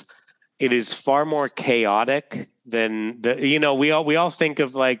is far more chaotic than we all think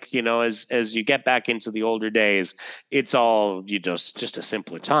of, like, as you get back into the older days, it's all just a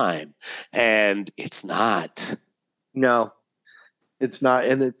simpler time, and it's not. No, it's not.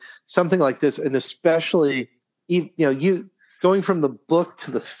 And something like this, and especially, you going from the book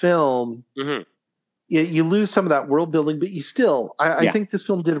to the film, Mm-hmm. you lose some of that world building, but you still, I Yeah. think this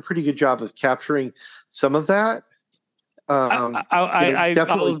film did a pretty good job of capturing some of that.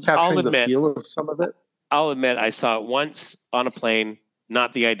 Definitely capturing the feel of some of it. I'll admit I saw it once on a plane,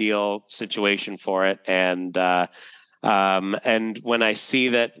 not the ideal situation for it, and when I see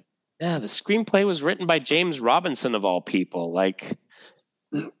that, yeah, the screenplay was written by James Robinson of all people, like,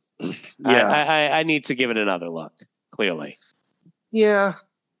 Yeah. I need to give it another look. Clearly, Yeah.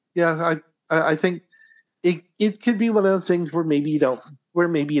 I think it could be one of those things where maybe you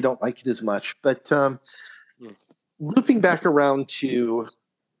don't like it as much. But looping back around to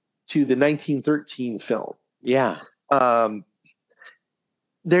the 1913 film, yeah,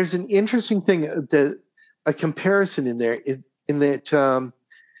 there's an interesting thing, a comparison in there, in that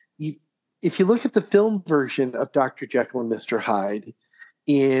if you look at the film version of Dr. Jekyll and Mr. Hyde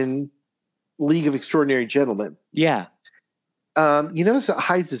in League of Extraordinary Gentlemen, yeah, you notice that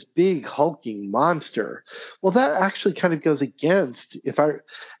Hyde's this big hulking monster. Well, that actually kind of goes against,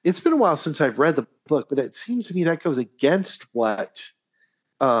 it's been a while since I've read the book, but it seems to me that goes against what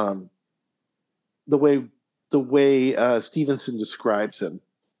the way Stevenson describes him.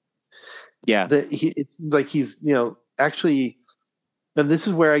 yeah. That it's like he's actually, and this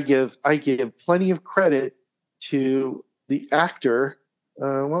is where I give plenty of credit to the actor.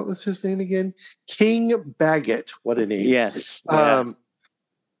 What was his name again? King Baggett. What a name! Yes. Yeah.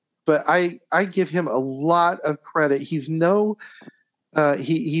 But I give him a lot of credit. He's no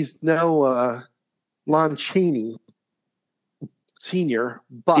he's no Lon Chaney Senior,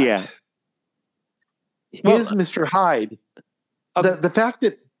 but Yeah. his Mr. Hyde. The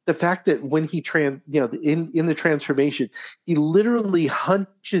fact that when he in the transformation, he literally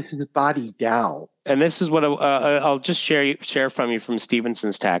hunches his body down. And this is what I'll just share from you from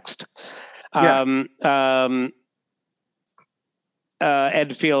Stevenson's text. Yeah.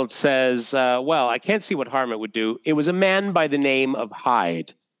 Ed Field says, well, I can't see what harm it would do. It was a man by the name of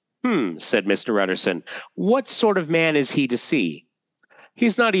Hyde. Said Mr. Utterson. What sort of man is he to see?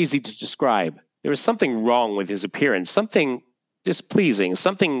 He's not easy to describe. There is something wrong with his appearance, something displeasing,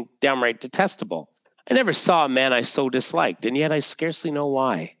 something downright detestable. I never saw a man I so disliked, and yet I scarcely know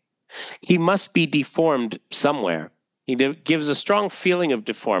why. He must be deformed somewhere. He gives a strong feeling of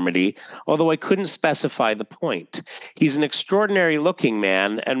deformity, although I couldn't specify the point. He's an extraordinary looking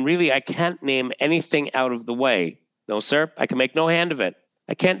man, and really I can't name anything out of the way. No, sir, I can make no hand of it.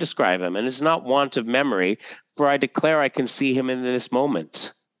 I can't describe him, and it's not want of memory, for I declare I can see him in this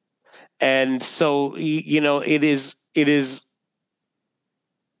moment. And so, it is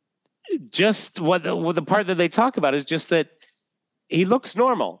just what the part that they talk about is just that he looks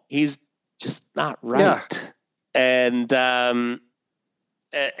normal. He's just not right. Yeah.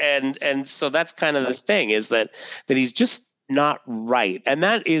 And so that's kind of the thing, is that he's just not right. And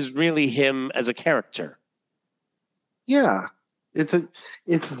that is really him as a character. Yeah.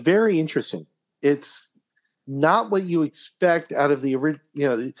 It's very interesting. It's not what you expect out of the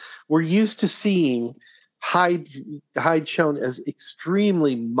original. We're used to seeing Hyde shown as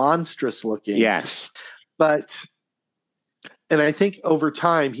extremely monstrous looking. Yes. And I think over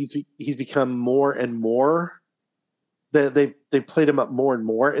time he's become more and more, they played him up more and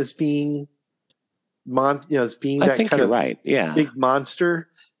more as being as being that kind of right. Yeah. big monster.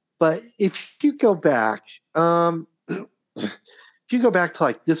 But if you go back, to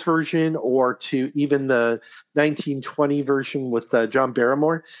like this version, or to even the 1920 version with John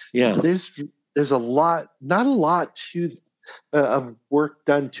Barrymore, yeah, there's not a lot to of work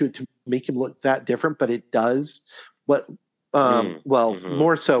done to make him look that different, but it does.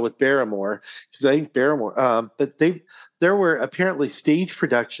 More so with Barrymore, because I think Barrymore, but there were apparently stage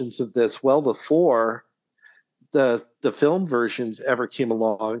productions of this well before the film versions ever came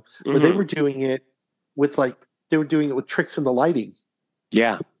along, where they were doing it with tricks in the lighting.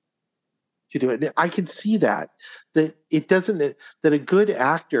 Yeah. To do it. I can see that that a good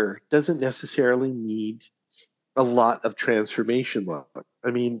actor doesn't necessarily need a lot of transformation look.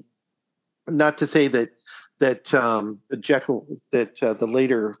 I mean, not to say that Jekyll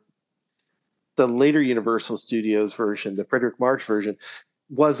the later Universal Studios version, the Frederick March version,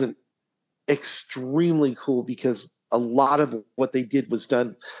 wasn't extremely cool, because a lot of what they did was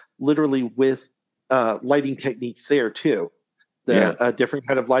done literally with lighting techniques there too. A different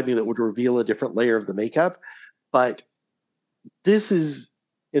kind of lighting that would reveal a different layer of the makeup. But this is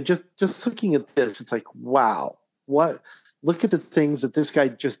just looking at this, it's like, wow, look at the things that this guy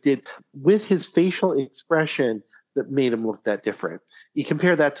just did with his facial expression that made him look that different. You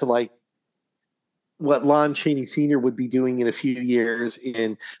compare that to like what Lon Chaney Sr. would be doing in a few years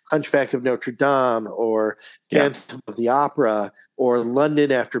in Hunchback of Notre Dame, or Phantom of the Opera, or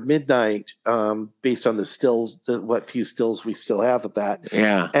London After Midnight, based on the stills, what few stills we still have of that.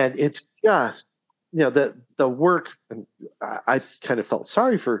 Yeah. And it's just, the work. I kind of felt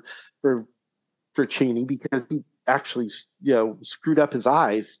sorry for Chaney, because he actually, screwed up his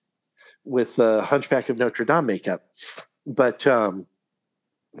eyes with Hunchback of Notre Dame makeup. But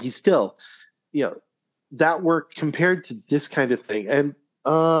he's still, that work compared to this kind of thing. And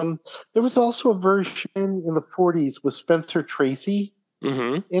there was also a version in the 40s with Spencer Tracy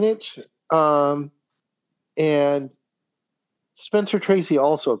in it. And Spencer Tracy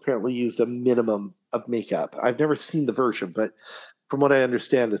also apparently used a minimum of makeup. I've never seen the version, but from what I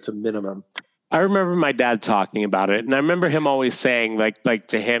understand, it's a minimum. I remember my dad talking about it, and I remember him always saying, like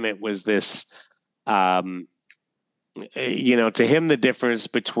to him, it was this, to him, the difference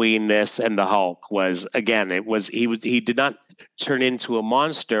between this and the Hulk was, again, he did not turn into a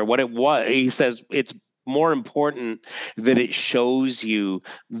monster. What it was, he says, it's more important that it shows you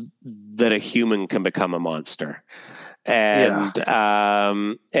that a human can become a monster. And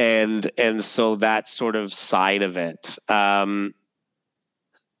and so that sort of side of it. And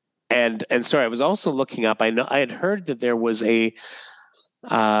sorry, I was also looking up. I had heard that there was a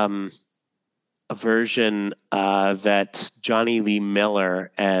version that Johnny Lee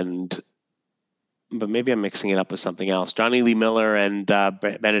Miller but maybe I'm mixing it up with something else. Johnny Lee Miller and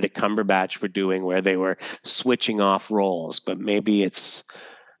Benedict Cumberbatch were doing, where they were switching off roles, but maybe it's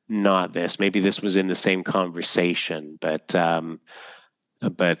not this. Maybe this was in the same conversation, but I'm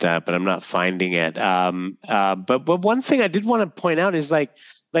not finding it. But one thing I did want to point out is like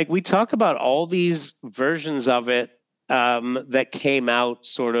we talk about all these versions of it that came out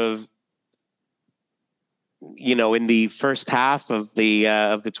sort of, in the first half of the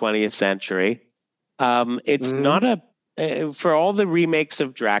 20th century. It's not for all the remakes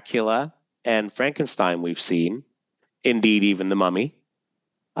of Dracula and Frankenstein we've seen, indeed even The Mummy.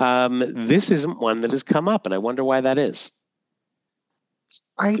 This isn't one that has come up, and I wonder why that is.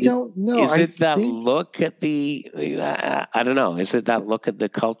 I don't know. Is it that look at the? I don't know. Is it that look at the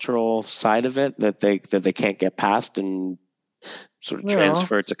cultural side of it that they can't get past and sort of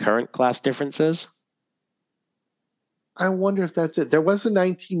transfer it to current class differences? I wonder if that's it. There was a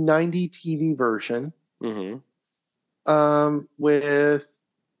 1990 TV version with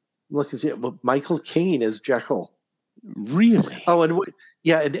Michael Caine as Jekyll. Really? Oh, and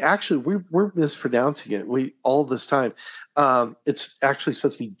and actually we're mispronouncing it. All this time. It's actually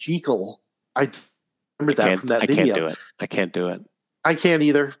supposed to be Jekyll. I remember that from that video. I can't do it. I can't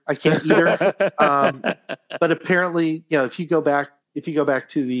either. But apparently, if you go back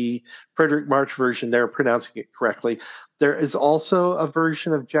to the Frederick March version, they're pronouncing it correctly. There is also a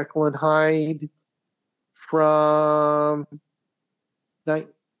version of Jekyll and Hyde from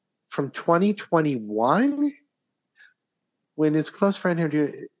 2021, when his close friend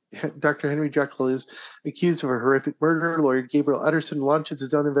Dr. Henry Jekyll is accused of a horrific murder. Lawyer Gabriel Utterson launches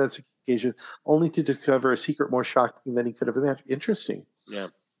his own investigation, only to discover a secret more shocking than he could have imagined. Interesting. Yeah.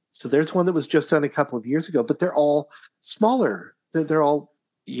 So there's one that was just done a couple of years ago, but they're all smaller. They're all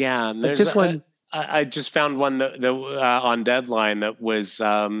And there's this one. I just found one that on Deadline that was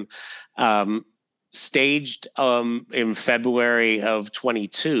staged in February of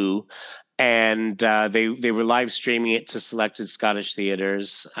 22, and they were live streaming it to selected Scottish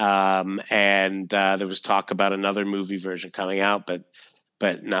theaters, and there was talk about another movie version coming out,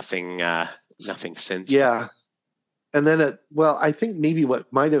 but nothing since. Yeah, and then I think maybe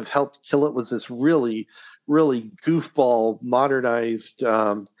what might have helped kill it was this really, really goofball modernized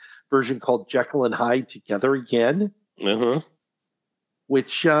version called Jekyll and Hyde Together Again,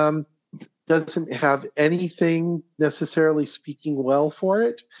 which doesn't have anything necessarily speaking well for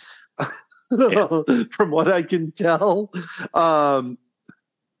it, from what I can tell.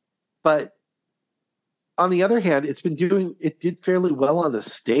 But on the other hand, it did fairly well on the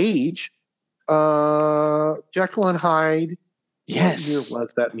stage. Jekyll and Hyde. Yes. What year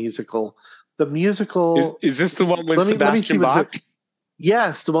was that musical? The musical. Is this the one with Sebastian Bach?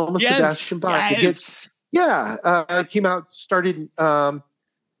 Yes, the one with Sebastian Bach. Yes. It came out, started,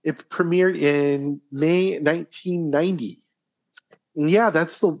 it premiered in May 1990. And yeah,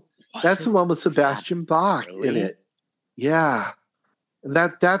 that's the one with Sebastian Bach in it. Yeah. And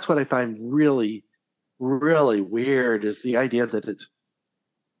that's what I find really, really weird, is the idea that it's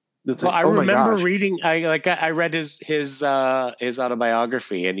well, I remember reading. I read his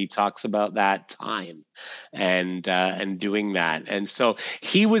autobiography, and he talks about that time, and doing that. And so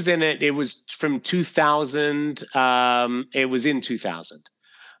he was in it. It was from 2000. It was in 2000.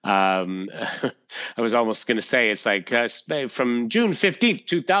 I was almost going to say it's like from June 15th,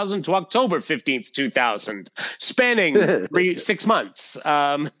 2000 to October 15th, 2000, spanning 6 months.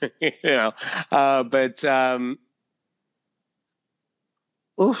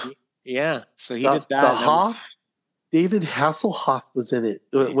 Oof. Yeah, so he did that. David Hasselhoff was in it.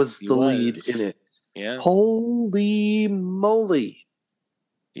 Was the lead in it. Yeah. Holy moly.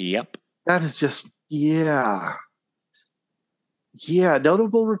 Yep. That is just, yeah. Yeah,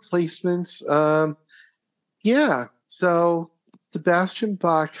 notable replacements. Yeah, so Sebastian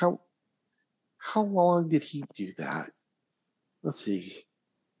Bach, how long did he do that? Let's see.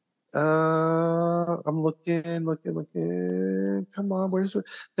 I'm looking. Come on,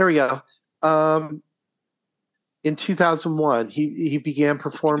 there we go. In 2001, he began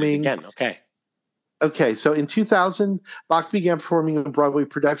performing. Again, okay. Okay, so in 2000, Bach began performing in Broadway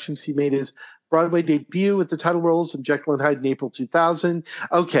productions. He made his Broadway debut with the title roles in Jekyll and Hyde in April 2000.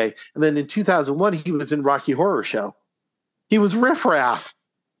 Okay, and then in 2001, he was in Rocky Horror Show. He was Riff Raff.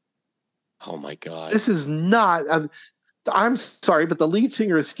 Oh my God! This is not. I'm sorry, but the lead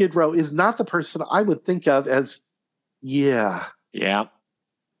singer of Skid Row is not the person I would think of as. Yeah.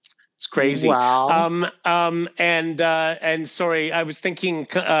 It's crazy. Wow. And sorry, I was thinking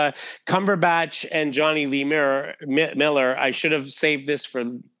Cumberbatch and Johnny Lee Miller. I should have saved this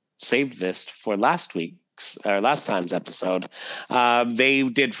for last time's episode. They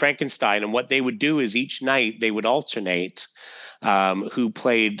did Frankenstein, and what they would do is each night they would alternate who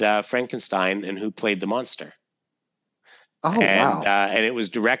played Frankenstein and who played the monster. Oh, wow. And it was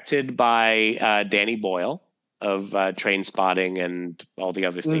directed by Danny Boyle of Train Spotting and all the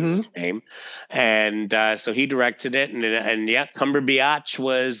other things fame. And so he directed it. And yeah, Cumberbatch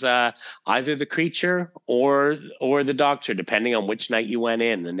was either the creature or the doctor, depending on which night you went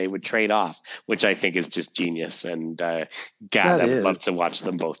in, and they would trade off, which I think is just genius. And God, I would love to watch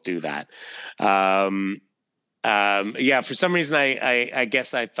them both do that. Yeah, for some reason, I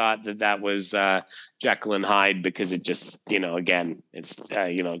guess I thought that was Jekyll and Hyde, because it just, again, it's,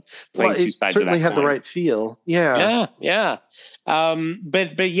 playing two sides of that certainly had coin. the right feel. Yeah.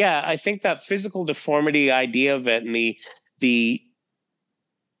 But yeah, I think that physical deformity idea of it, and the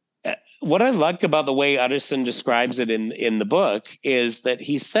what I like about the way Utterson describes it in the book is that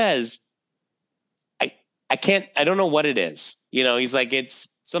he says, I don't know what it is. He's like,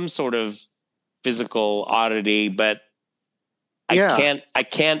 it's some sort of physical oddity, but I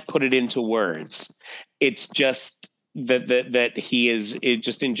can't put it into words. It's just that he is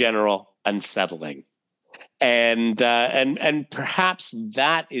just in general unsettling, and perhaps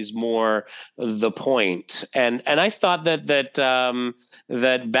that is more the point. And I thought that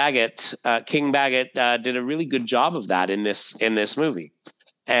Baggett, King Baggett, did a really good job of that in this movie.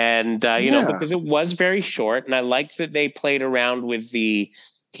 And because it was very short, and I like that they played around with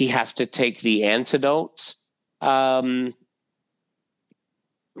he has to take the antidote to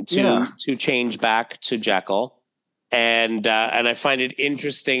change back to Jekyll. And I find it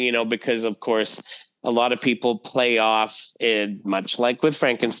interesting, because of course a lot of people play off it, much like with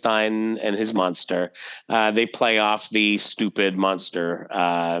Frankenstein and his monster. They play off the stupid monster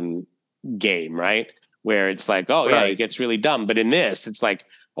game, right? Where it's like, he gets really dumb. But in this, it's like,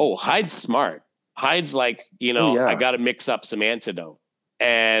 Hyde's smart. Hyde's like, I got to mix up some antidote.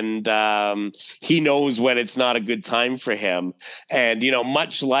 And he knows when it's not a good time for him. And,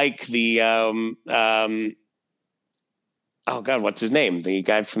 much like the, what's his name? The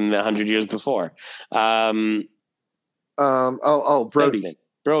guy from the 100 Years Before. Brody.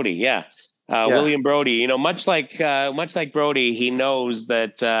 Brody, yeah. William Brody. Much like Brody, he knows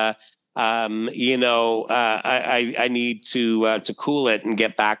that I need to cool it and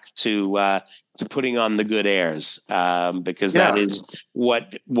get back to putting on the good airs, because that is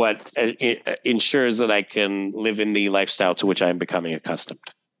what ensures that I can live in the lifestyle to which I am becoming accustomed.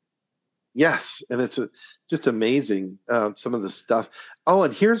 Yes, and it's just amazing, some of the stuff. Oh,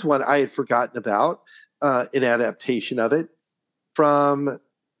 and here's one I had forgotten about, an adaptation of it from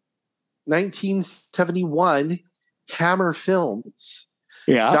 1971, Hammer Films.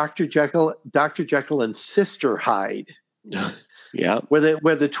 Yeah, Dr. Jekyll and Sister Hyde. Yeah,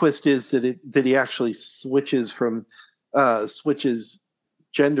 where the twist is that he actually switches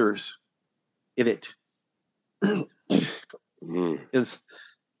genders in it. It's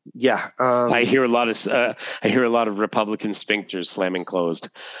I hear a lot of Republican sphincters slamming closed.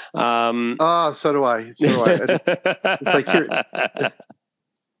 So do I. It's like here,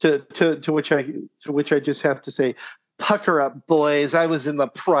 to which I just have to say, pucker up, boys. I was in the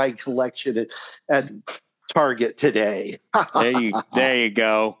Pride collection at Target today. There you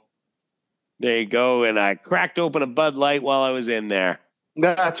go. And I cracked open a Bud Light while I was in there.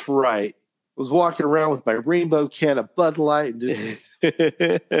 That's right. I was walking around with my rainbow can of Bud Light and just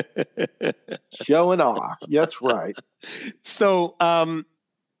showing off. That's right. So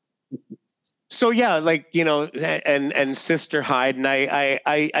yeah, and Sister Hyde, and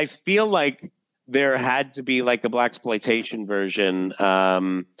I feel like there had to be like a blaxploitation version.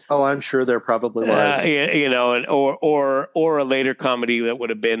 I'm sure there probably was. Or a later comedy that would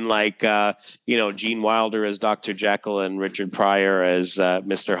have been like, Gene Wilder as Dr. Jekyll and Richard Pryor as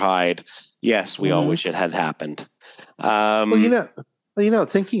Mr. Hyde. Yes, we all wish it had happened. Thinking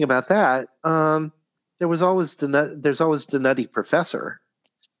about that, there's always the Nutty Professor.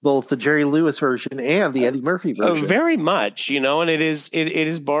 Both the Jerry Lewis version and the Eddie Murphy version. Very much, and it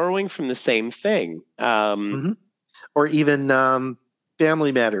is borrowing from the same thing. Or even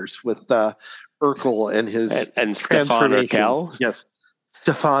Family Matters with Urkel and his and Stefan Urkel. Yes,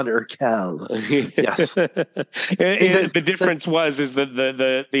 Stefan Urkel. Yes. The difference is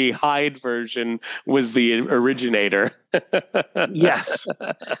that the Hyde version was the originator. Yes.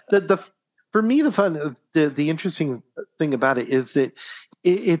 For me, the interesting thing about it is that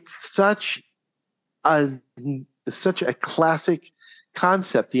it's such a classic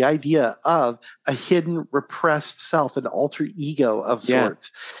concept, the idea of a hidden, repressed self, an alter ego of sorts.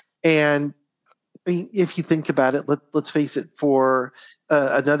 And I mean, if you think about it, let's face it, for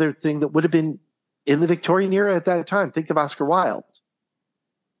another thing that would have been in the Victorian era at that time, think of Oscar Wilde.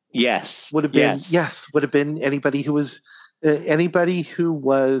 Yes. Would have been anybody who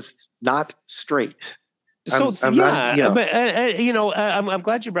was not straight. So I'm glad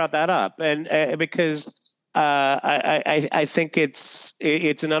you brought that up, and because I think it's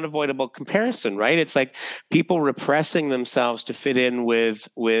an unavoidable comparison, right? It's like people repressing themselves to fit in with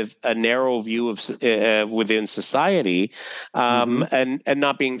a narrow view of within society, and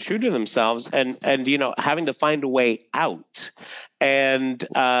not being true to themselves, and having to find a way out, and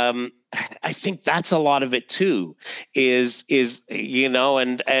I think that's a lot of it too. Is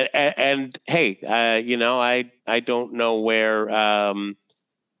and hey, I don't know where. I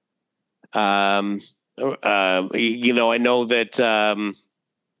know that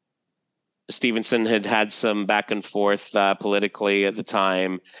Stevenson had some back and forth politically at the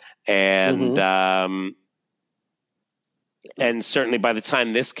time, and certainly by the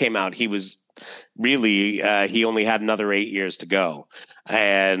time this came out, he was really he only had another 8 years to go,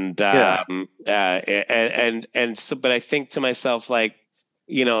 and so. But I think to myself, like,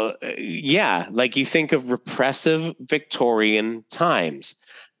 like you think of repressive Victorian times.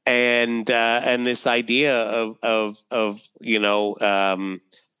 And this idea of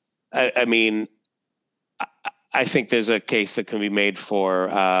I think there's a case that can be made for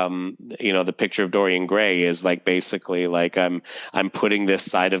the picture of Dorian Gray is like basically like I'm putting this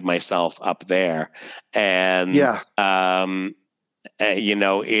side of myself up there, and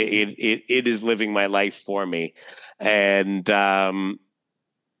it is living my life for me, and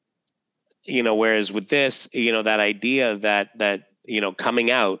whereas with this, that idea that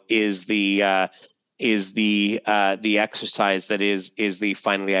coming out is the exercise that is the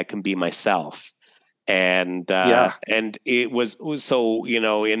finally I can be myself, and it was so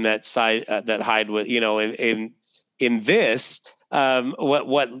in that side that Hyde was in this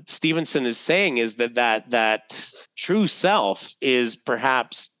what Stevenson is saying is that true self is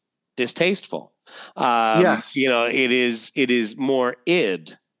perhaps distasteful. It is more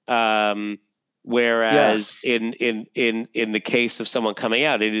id. Whereas in the case of someone coming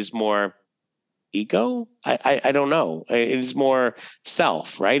out, it is more ego. I don't know. It is more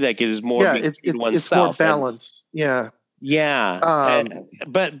self, right? Like it is more it's more balance.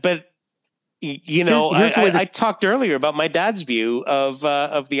 But You know, Here's the way I talked earlier about my dad's view of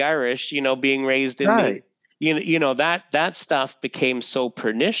the Irish, you know, being raised in right. you know that stuff became so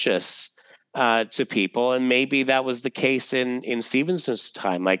pernicious to people, and maybe that was the case in Stevenson's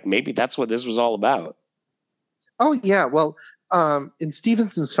time. Like maybe that's what this was all about. Oh yeah, well, in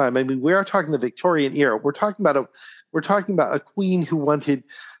Stevenson's time, I mean, we are talking the Victorian era. We're talking about a queen who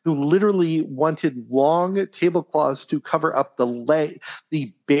literally wanted long tablecloths to cover up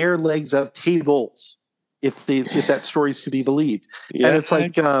the bare legs of tables, if that story is to be believed. Yeah, and it's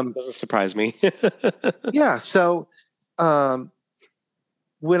like, doesn't surprise me. yeah. So,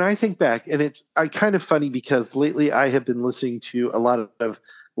 when I think back, and it's kind of funny because lately I have been listening to a lot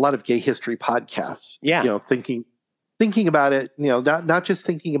of gay history podcasts. Yeah. You know, thinking about it, you know, not just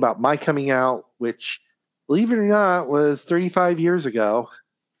thinking about my coming out, which, believe it or not, was 35 years ago.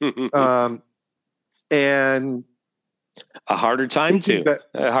 And a harder time to,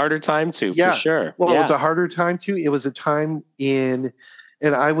 yeah, for sure. Well, yeah. It was a harder time too. It was a time and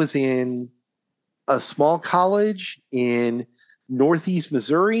I was in a small college in Northeast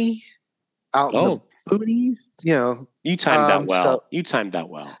Missouri, out in the boonies. You know, you timed that well. You timed that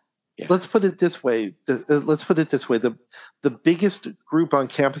well. Yeah. Let's put it this way. The biggest group on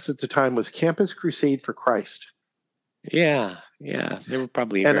campus at the time was Campus Crusade for Christ. Yeah. They were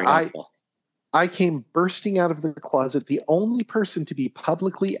probably very helpful. I came bursting out of the closet, the only person to be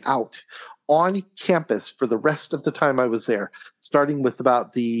publicly out on campus for the rest of the time I was there, starting with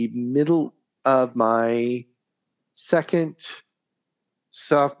about the middle of my second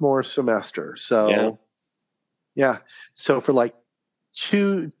sophomore semester. So, yeah. So for like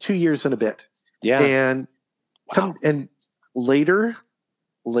 2 years and a bit. Yeah. And and later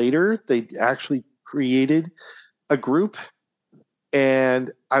they actually created a group,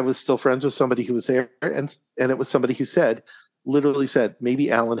 and I was still friends with somebody who was there, and it was somebody who literally said, maybe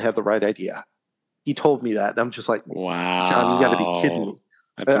Alan had the right idea. He told me that, and I'm just like, wow, John, you got to be kidding me.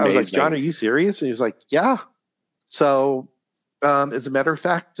 That's amazing. I was like, John, are you serious? And he was like, yeah. So, as a matter of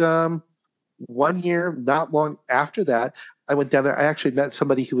fact, 1 year, not long after that, I went down there. I actually met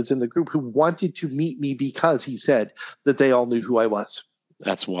somebody who was in the group who wanted to meet me because he said that they all knew who I was.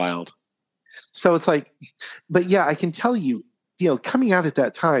 That's wild. So it's like, but yeah, I can tell you, you know, coming out at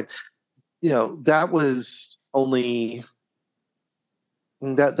that time, you know, that was only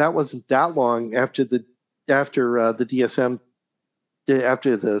that wasn't that long after the DSM,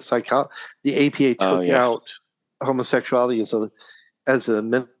 after the APA took out homosexuality as a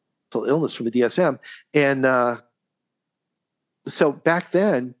mental illness from the DSM. And so back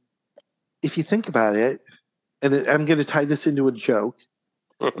then, if you think about it, and I'm going to tie this into a joke.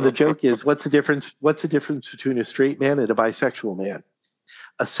 The joke is, what's the difference between a straight man and a bisexual man?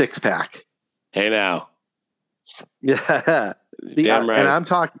 A six-pack. Hey now. Yeah. Damn right. And I'm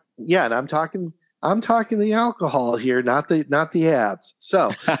talking the alcohol here, not the abs. So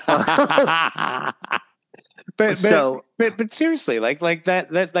but seriously, like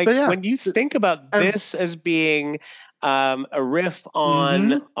that when you think about this as being a riff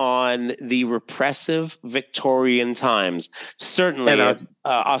on the repressive Victorian times, certainly if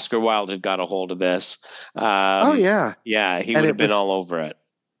Oscar Wilde had got a hold of this, he would have been all over it.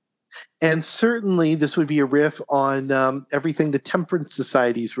 And certainly this would be a riff on everything the temperance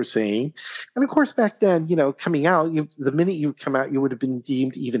societies were saying. And of course, back then, you know, coming out, the minute you come out, you would have been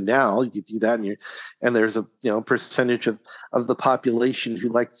deemed, even now, you do that, and there's a percentage of the population who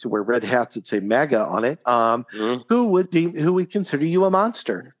likes to wear red hats that say MAGA on it, who would consider you a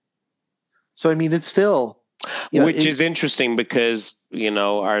monster. So, I mean, it's still... Which is interesting because, you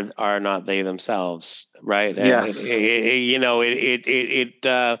know, are not they themselves, right? Yes. It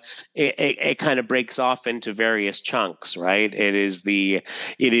kind of breaks off into various chunks, right? It is the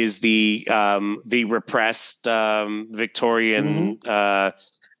repressed Victorian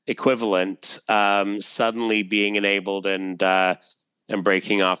equivalent suddenly being enabled and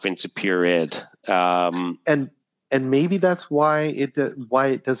breaking off into pure id. And maybe that's why it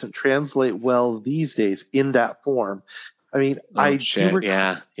doesn't translate well these days in that form. I mean, you're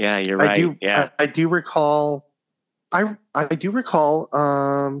right. I do recall. There's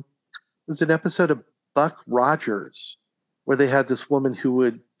an episode of Buck Rogers where they had this woman who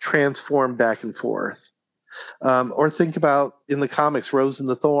would transform back and forth. Or think about in the comics, Rose and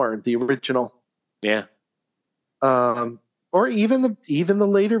the Thorn, the original. Yeah. Or even the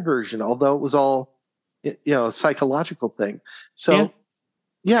later version, although it was all, you know, a psychological thing. So,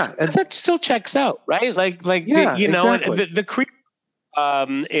 and that still checks out, right? Exactly. The creep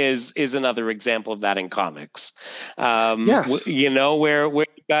is another example of that in comics. Yes. You know, where you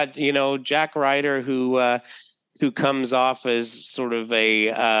got, you know, Jack Ryder, who who comes off as sort of a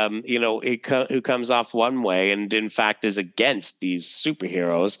who comes off one way and in fact is against these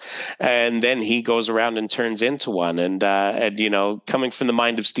superheroes, and then he goes around and turns into one, and coming from the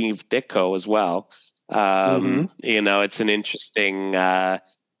mind of Steve Ditko as well. It's an interesting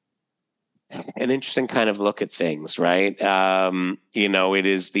kind of look at things, right? It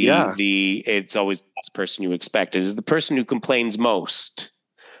is it's always the person you expect. It is the person who complains most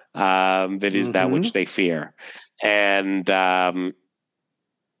that is that which they fear. And,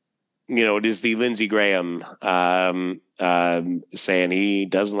 it is the Lindsey Graham saying he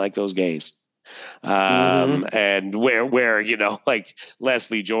doesn't like those gays. And where, like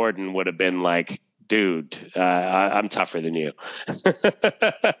Leslie Jordan would have been like, dude, I'm tougher than you.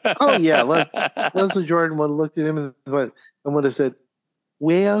 Oh, yeah. Leslie Jordan would have looked at him and would have said,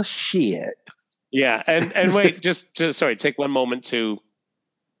 well, shit. Yeah. And wait, just sorry, take one moment to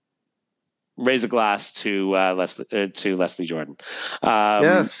raise a glass to Leslie Jordan.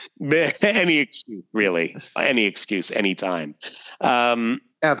 Yes. Any excuse, really. Any excuse, anytime.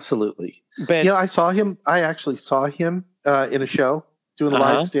 Absolutely. But I actually saw him in a show doing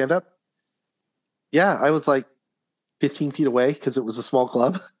live stand-up. Yeah, I was like 15 feet away because it was a small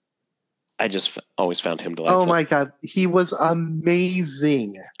club. I just always found him delightful. Oh my God, he was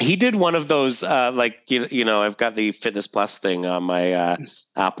amazing. He did one of those, I've got the Fitness Plus thing on my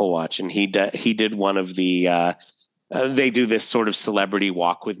Apple Watch, and he did one of the. They do this sort of celebrity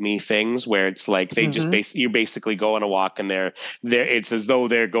walk with me things where it's like they just you basically go on a walk and they're it's as though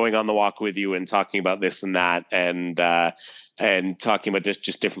they're going on the walk with you and talking about this and that and talking about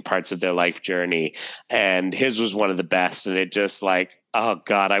just different parts of their life journey. And his was one of the best, and it just like, oh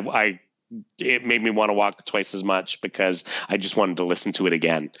God, it made me want to walk twice as much because I just wanted to listen to it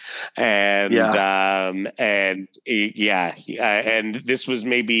again. And and this was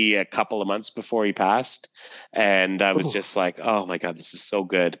maybe a couple of months before he passed, and I was just like, oh my God, this is so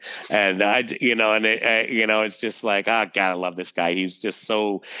good. And it's just like, oh God, I love this guy. He's just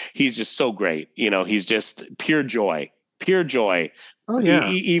so great. He's just pure joy. Oh yeah.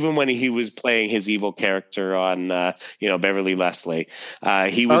 Even when he was playing his evil character on, Beverly Leslie,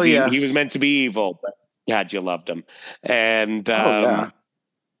 he was meant to be evil, but God, you loved him. And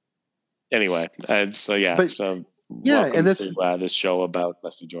anyway, and so and this this show about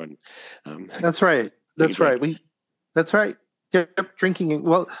Leslie Jordan. That's right. That's right. That's right. Kept drinking.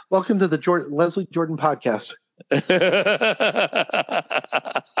 Well, welcome to the Leslie Jordan podcast.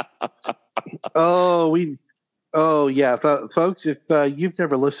 Oh, yeah, folks, if you've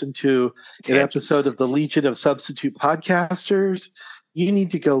never listened to an episode of the Legion of Substitute Podcasters, you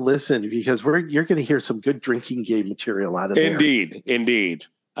need to go listen because you're going to hear some good drinking game material out of there. Indeed.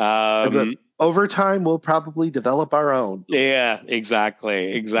 Over time, we'll probably develop our own. Yeah,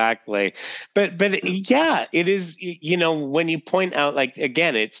 exactly. But yeah, it is, when you point out, like,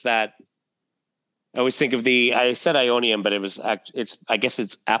 again, it's that, I always think of I said Ionian, but I guess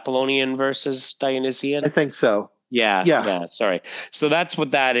it's Apollonian versus Dionysian. I think so. Yeah. Sorry. So that's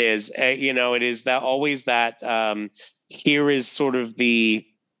what that is. It is that always that here is sort of the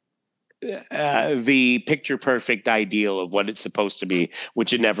picture perfect ideal of what it's supposed to be,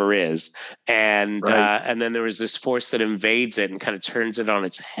 which it never is. And and then there is this force that invades it and kind of turns it on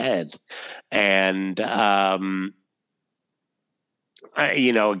its head. And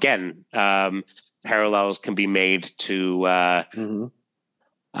again, parallels can be made to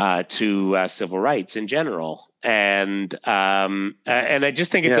civil rights in general, and I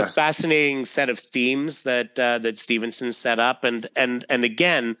just think it's a fascinating set of themes that Stevenson set up, and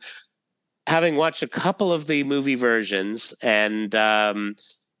again, having watched a couple of the movie versions, and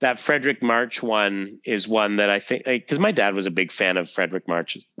that Frederick March one is one that I think, because my dad was a big fan of Frederick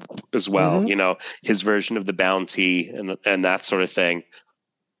March as well, his version of the bounty and that sort of thing.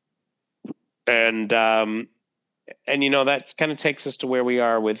 And that kind of takes us to where we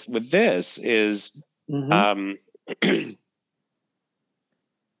are with this is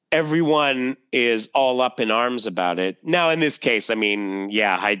everyone is all up in arms about it. Now, in this case, I mean,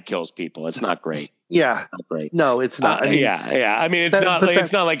 Hyde kills people. It's not great. Yeah. Not great. No, it's not. I mean,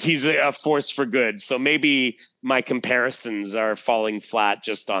 it's not like he's a force for good. So maybe my comparisons are falling flat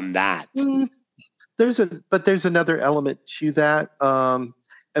just on that. There's another element to that.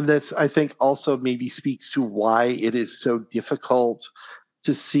 And that's, I think, also maybe speaks to why it is so difficult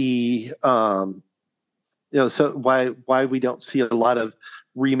to see, so why we don't see a lot of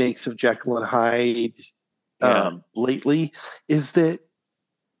remakes of Jekyll and Hyde lately, is that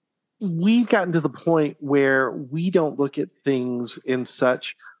we've gotten to the point where we don't look at things in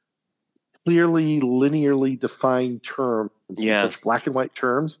such clearly, linearly defined terms, such black and white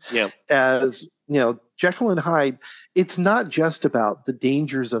terms, as Jekyll and Hyde, it's not just about the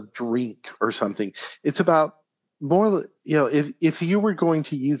dangers of drink or something. It's about more, if you were going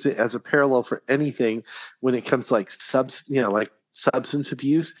to use it as a parallel for anything when it comes to like substance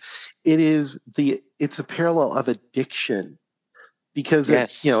abuse, it's a parallel of addiction, because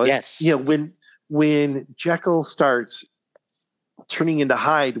when Jekyll starts turning into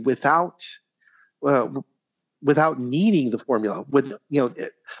Hyde without needing the formula,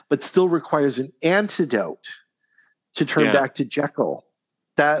 but still requires an antidote to turn back to Jekyll.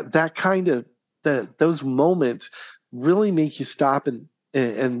 That kind of those moments really make you stop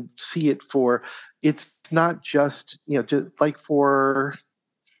and see it for. It's not just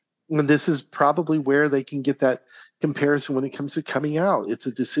this is probably where they can get that comparison when it comes to coming out. It's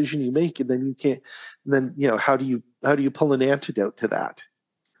a decision you make, and then you can't. Then how do you pull an antidote to that?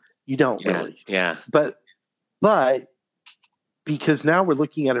 You don't really. Yeah. But because now we're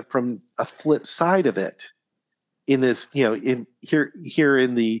looking at it from a flip side of it, in this, in here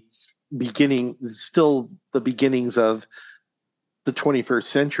in the beginning, still the beginnings of the 21st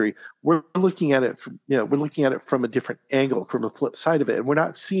century, we're looking at it from a different angle, from a flip side of it, and we're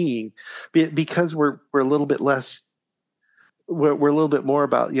not seeing, because we're a little bit less, we're a little bit more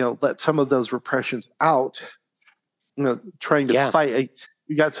about let some of those repressions out, trying to fight.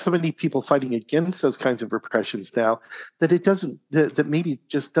 You got so many people fighting against those kinds of repressions now that that maybe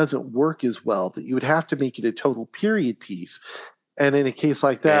just doesn't work as well, that you would have to make it a total period piece. And in a case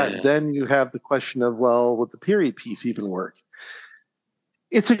like that, then you have the question of, well, would the period piece even work?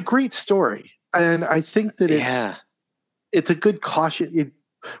 It's a great story. And I think that it's a good caution.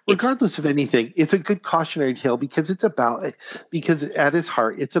 Regardless of anything, it's a good cautionary tale, because because at its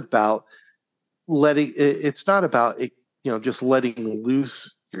heart, it's about it's not about it, just letting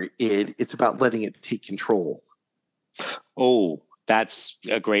loose your id. It's about letting it take control. Oh, that's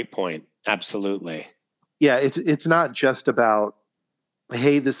a great point. Absolutely. Yeah, it's not just about,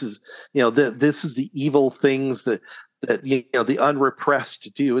 hey, this is this is the evil things that the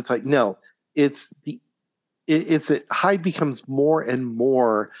unrepressed do. It's like, no, it's that Hyde becomes more and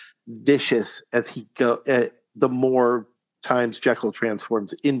more vicious as he the more times Jekyll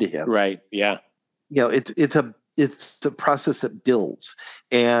transforms into him. Right. Yeah. It's a process that builds,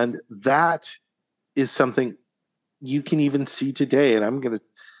 and that is something you can even see today.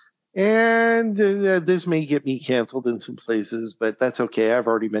 And this may get me canceled in some places, but that's okay. I've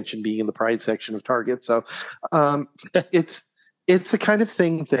already mentioned being in the Pride section of Target, so it's the kind of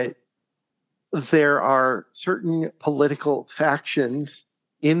thing that there are certain political factions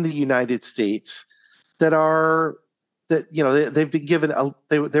in the United States that they've been given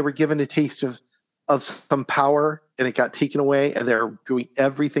they were given a taste of some power, and it got taken away, and they're doing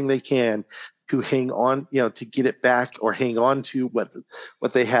everything they can to hang on, to get it back, or hang on to what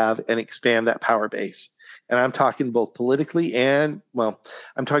they have and expand that power base. And I'm talking both politically and,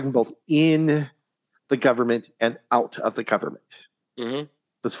 I'm talking both in the government and out of the government. Mm-hmm.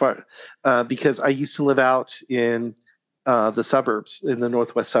 As far, because I used to live out in the suburbs, in the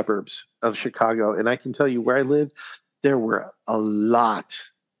northwest suburbs of Chicago, and I can tell you where I lived, there were a lot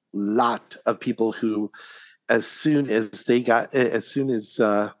of people who, as soon as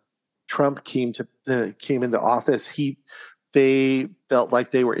Trump came into office, they felt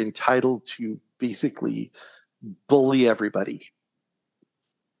like they were entitled to basically bully everybody.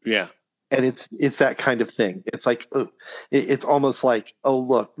 Yeah. And it's that kind of thing. It's like, it's almost like, oh,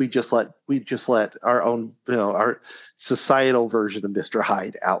 look, we just let our own, our societal version of Mr.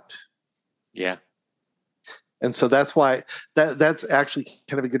 Hyde out. Yeah. And so that's why that's actually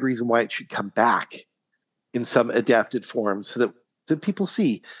kind of a good reason why it should come back in some adapted form, so that people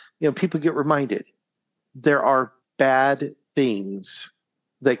see, people get reminded there are bad things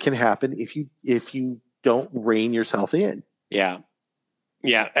that can happen if you don't rein yourself in. Yeah.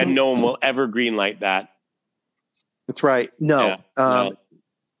 Yeah. And no one will ever greenlight that. That's right. No. Yeah.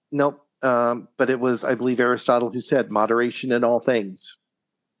 Nope. But it was, I believe, Aristotle who said moderation in all things.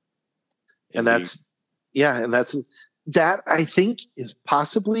 And that I think is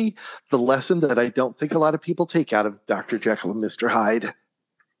possibly the lesson that I don't think a lot of people take out of Dr. Jekyll and Mr. Hyde.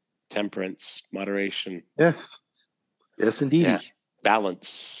 Temperance, moderation. Yes, indeed. Yeah.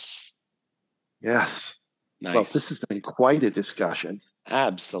 Balance. Yes. Nice. Well, this has been quite a discussion.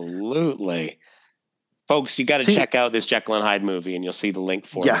 Absolutely. Folks, you got to check out this Jekyll and Hyde movie, and you'll see the link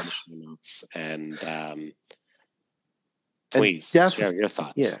for it in the show notes. And please share your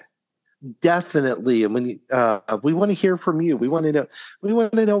thoughts. Yeah. Definitely, and when we want to hear from you, we want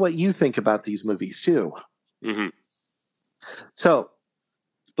to know what you think about these movies too. Mm-hmm. So,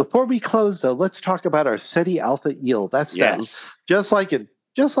 before we close, though, let's talk about our Ceti Alpha Eel. That's just like in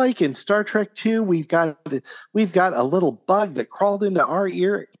just like in Star Trek II, we've got a little bug that crawled into our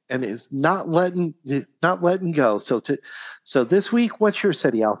ear and is not letting go. So this week, what's your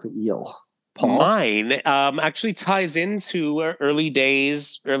Ceti Alpha Eel, Paul? Mine actually ties into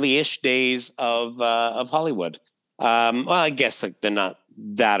early-ish days of Hollywood. Well, I guess like, they're not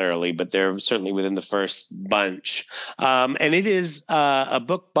that early, but they're certainly within the first bunch. And it is a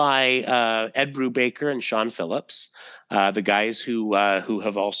book by Ed Brubaker and Sean Phillips, the guys who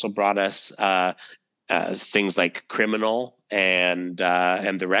have also brought us things like Criminal and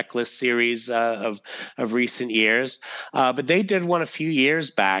the Reckless series of recent years. But they did one a few years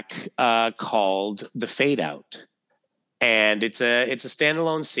back called The Fade Out. And it's a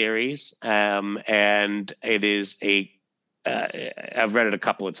standalone series, and it is I've read it a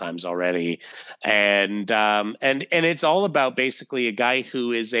couple of times already, and it's all about basically a guy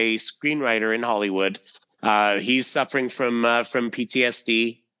who is a screenwriter in Hollywood. He's suffering from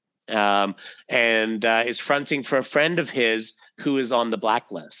PTSD, and is fronting for a friend of his who is on the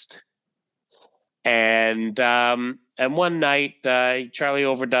blacklist. And one night, Charlie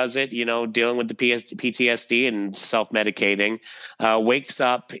overdoes it, dealing with the PTSD and self-medicating, wakes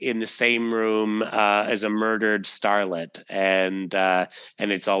up in the same room as a murdered starlet. And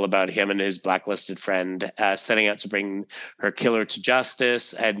it's all about him and his blacklisted friend setting out to bring her killer to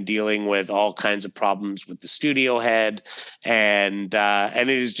justice and dealing with all kinds of problems with the studio head. And it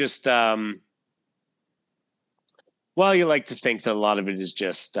is just, well, you like to think that a lot of it is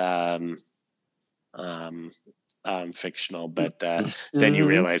just fictional, but then you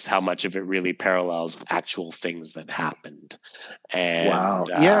realize how much of it really parallels actual things that happened. And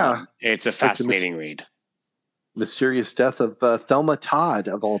wow, it's a fascinating read. Mysterious death of Thelma Todd,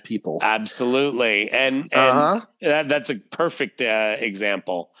 of all people. Absolutely, and that's a perfect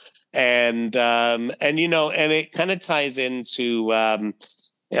example. And it kind of ties into on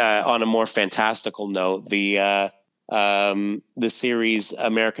a more fantastical note, the series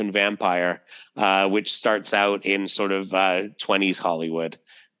American Vampire, which starts out in sort of 20s Hollywood,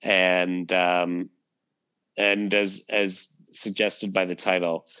 and as suggested by the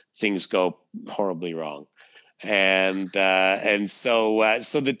title, things go horribly wrong, and so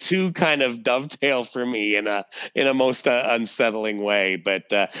the two kind of dovetail for me in a most unsettling way. But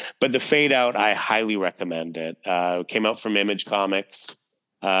The Fade Out, I highly recommend it. Came out from Image Comics.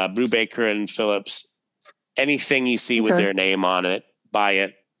 Brubaker and Phillips. Anything you see with their name on it, buy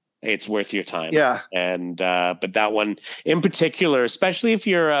it. It's worth your time. Yeah. And but that one in particular, especially if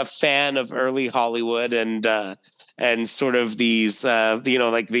you're a fan of early Hollywood and sort of these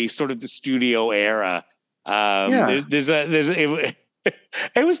like the sort of the studio era.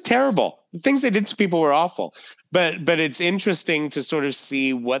 It was terrible. The things they did to people were awful. But it's interesting to sort of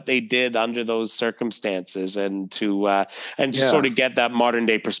see what they did under those circumstances and to sort of get that modern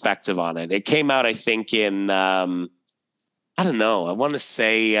day perspective on it. It came out, I think, in I don't know. I want to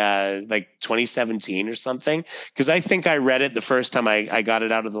say like 2017 or something, because I think I read it the first time I got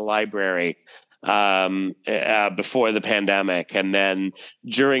it out of the library before the pandemic, and then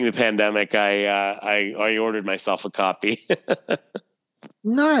during the pandemic, I ordered myself a copy.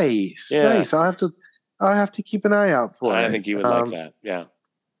 Nice. I'll have to keep an eye out for it. I think you would like that. Yeah.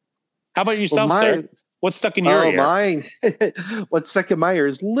 How about yourself, sir? What's stuck in your ear? Mine. What's stuck in my ear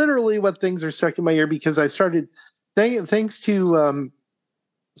is literally what things are stuck in my ear, because I started, thanks to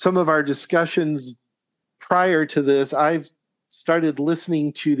some of our discussions prior to this, I've started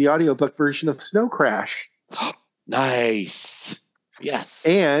listening to the audiobook version of Snow Crash. Nice. Yes.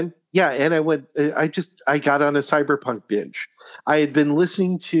 And I got on a cyberpunk binge. I had been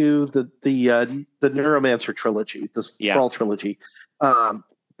listening to the Neuromancer trilogy, the Sprawl trilogy.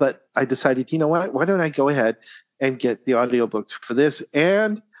 But I decided, you know what? Why don't I go ahead and get the audiobooks for this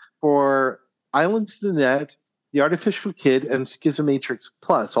and for Islands to the Net, The Artificial Kid, and Schizomatrix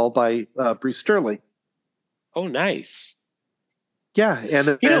Plus, all by Bruce Sterling. Oh, nice. Yeah,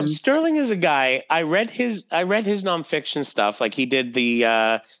 and Sterling is a guy. I read his nonfiction stuff. Like he did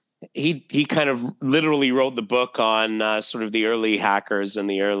the he kind of literally wrote the book on sort of the early hackers and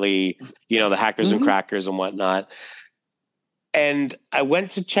the early, the hackers and crackers and whatnot. And I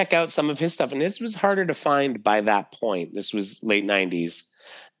went to check out some of his stuff, and this was harder to find by that point. This was late 90s.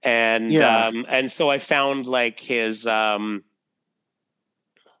 And so I found like his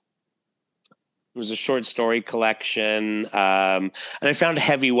it was a short story collection. And I found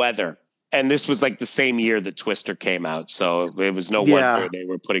Heavy Weather. And this was like the same year that Twister came out. So it was no wonder they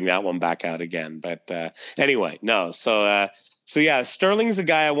were putting that one back out again. But anyway, no. So yeah, Sterling's a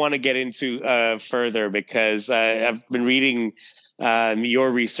guy I want to get into further, because I've been reading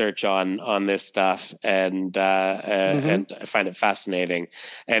your research on this stuff, and I find it fascinating.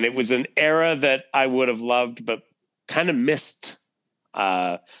 And it was an era that I would have loved, but kind of missed.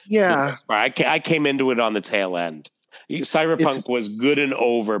 For the most part. I came into it on the tail end. Cyberpunk was good and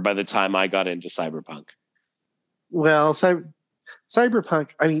over by the time I got into Cyberpunk. Well,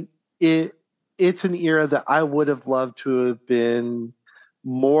 Cyberpunk, I mean, it's an era that I would have loved to have been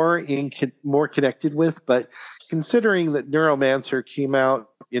more connected with, but considering that Neuromancer came out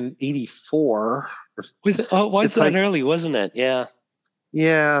in '84, why is that early, wasn't it? Yeah,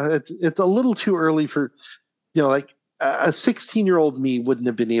 it's a little too early for, like a 16-year-old me wouldn't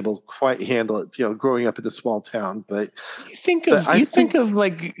have been able to quite handle it, growing up in a small town. But you think of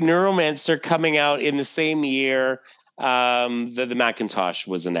like Neuromancer coming out in the same year that the Macintosh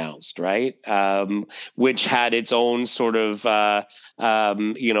was announced, right? Which had its own sort of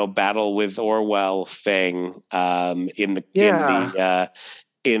battle with Orwell thing in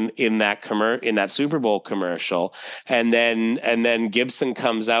that Super Bowl commercial, and then Gibson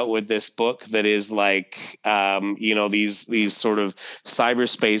comes out with this book that is like these sort of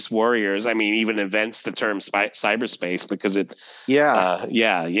cyberspace warriors. I mean, even invents the term cyberspace because it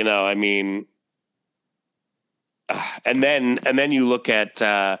I mean. And then you look at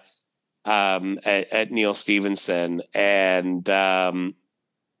Neil Stephenson, and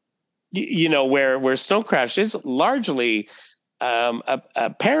where Snow Crash is largely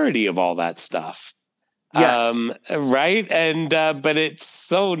a parody of all that stuff. Yes. Right, and but it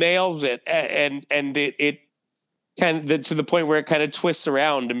so nails it, and it kind of to the point where it kind of twists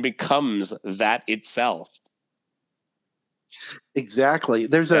around and becomes that itself. Exactly.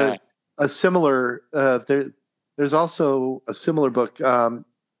 There's a similar There's also a similar book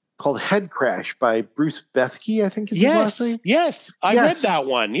called Head Crash by Bruce Bethke, I think is his last name. Yes, I read that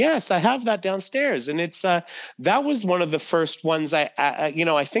one. Yes, I have that downstairs, and it's that was one of the first ones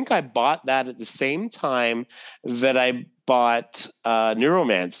I think I bought that at the same time that I bought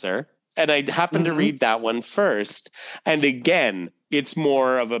Neuromancer, and I happened to read that one first. And again, it's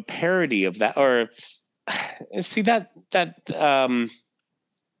more of a parody of that, or see that.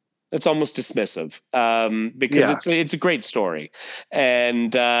 It's almost dismissive because it's a great story,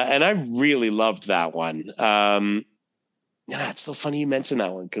 and I really loved that one. It's so funny you mentioned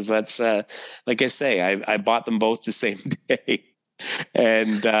that one because that's like I say, I bought them both the same day,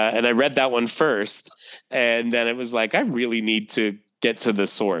 and I read that one first, and then it was like I really need to get to the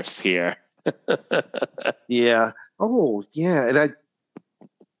source here. Yeah. Oh, yeah, and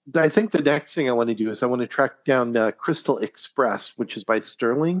I think the next thing I want to do is I want to track down Crystal Express, which is by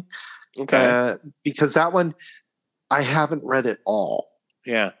Sterling. Okay. Because that one I haven't read at all.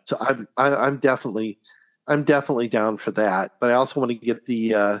 Yeah. So I'm definitely down for that. But I also want to get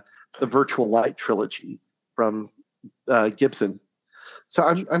the Virtual Light trilogy from Gibson. So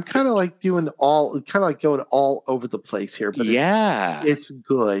I'm kind of like going all over the place here. But it's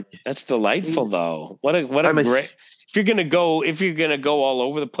good. That's delightful, though. What a great. If you're gonna go all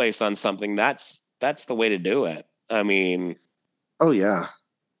over the place on something, that's the way to do it. I mean, oh yeah,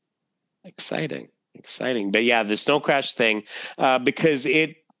 exciting. But yeah, the Snow Crash thing, because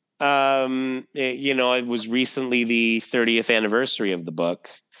it was recently the 30th anniversary of the book,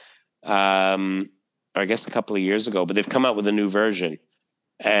 or I guess a couple of years ago. But they've come out with a new version,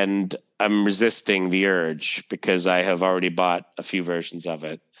 and I'm resisting the urge because I have already bought a few versions of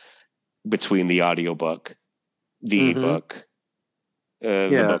it between the audiobook, the book,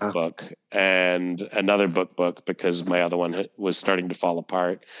 the book, and another book because my other one was starting to fall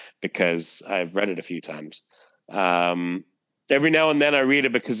apart because I've read it a few times. Every now and then I read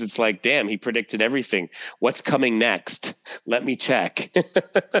it because it's like, damn, he predicted everything. What's coming next? Let me check.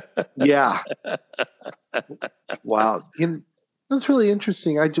 Yeah. Wow. That's really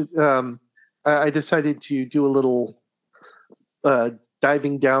interesting. I decided to do a little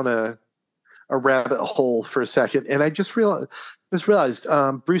diving down a rabbit hole for a second, and I just realized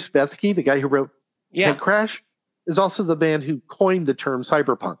Bruce Bethke, the guy who wrote Head Crash, is also the man who coined the term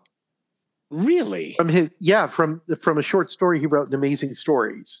cyberpunk. Really? From a short story he wrote in Amazing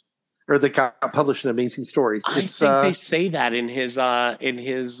Stories, or that got published in Amazing Stories. I think they say that in his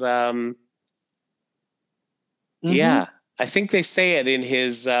yeah. I think they say it in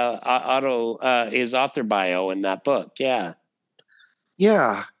his his author bio in that book. Yeah.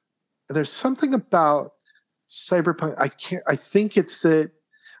 Yeah. There's something about cyberpunk. I think that's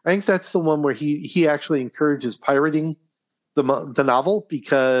the one where he actually encourages pirating the novel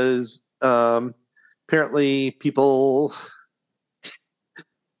because apparently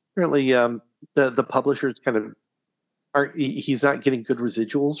the publishers kind of he's not getting good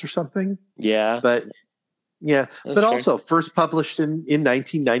residuals or something. Yeah. But Yeah, That's but fair. also first published in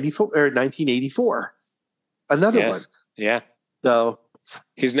 1994 or 1984. Another one. Yes. Yeah. So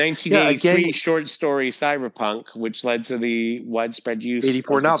His yeah, a 1983 gang short story Cyberpunk, which led to the widespread use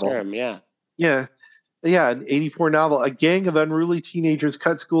 84 of the novel. term. Yeah. Yeah. Yeah, an 84 novel. A gang of unruly teenagers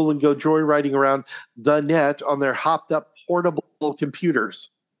cut school and go joyriding around the net on their hopped up portable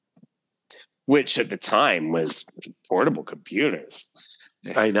computers. Which at the time was portable computers.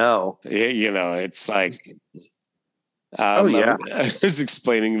 I know. You know, it's like Oh yeah. I was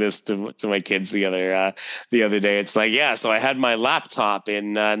explaining this to my kids the other day. It's like, yeah, so I had my laptop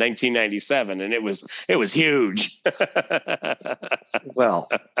in 1997, and it was huge. Well,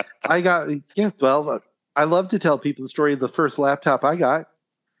 I love to tell people the story of the first laptop I got.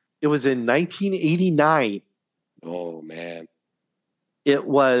 It was in 1989. Oh man. It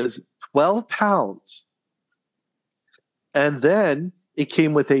was 12 pounds. And then it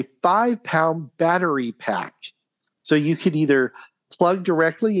came with a 5-pound battery pack. So you could either plug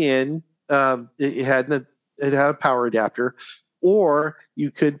directly in, it had a power adapter, or you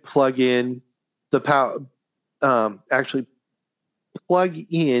could plug in the power, actually plug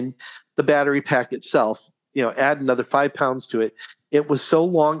in the battery pack itself, add another 5 pounds to it. It was so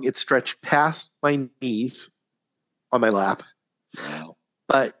long, it stretched past my knees on my lap. Wow.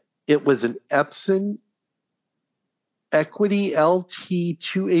 But it was an Epson Equity LT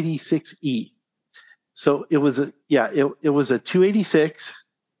 286E. So it was it was a 286.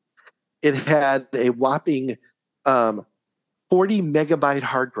 It had a whopping 40 megabyte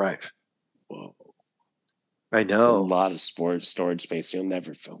hard drive. Whoa. I That's a know. lot of storage space. You'll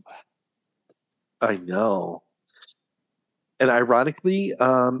never fill that. I know. And ironically,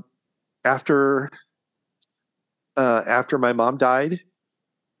 after my mom died,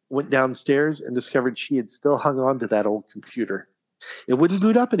 went downstairs and discovered she had still hung on to that old computer. It wouldn't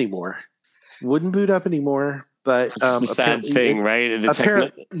boot up anymore. But It's the sad thing, right?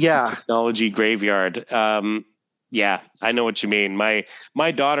 Technology graveyard. Yeah, I know what you mean. My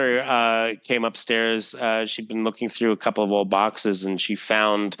daughter came upstairs. She'd been looking through a couple of old boxes, and she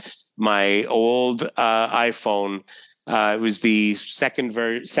found my old iPhone. It was the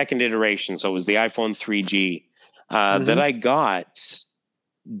second iteration, so it was the iPhone 3G that I got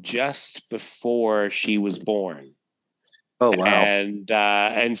just before she was born. Oh wow!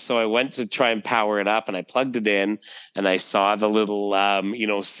 And so I went to try and power it up, and I plugged it in, and I saw the little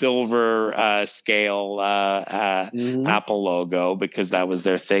silver scale Apple logo, because that was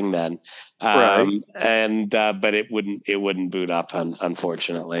their thing then. Right. But it wouldn't boot up,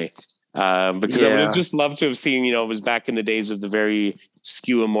 unfortunately. Because I would have just loved to have seen, it was back in the days of the very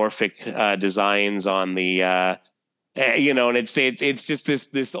skeuomorphic designs on the and it's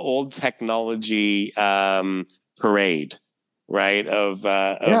just this old technology parade, right? Of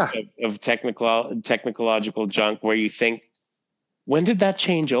technological junk, where you think, when did that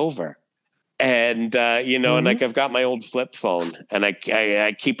change over? And and like, I've got my old flip phone, and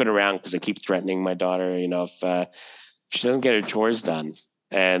I keep it around because I keep threatening my daughter, if she doesn't get her chores done,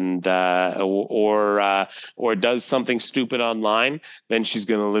 and or does something stupid online, then she's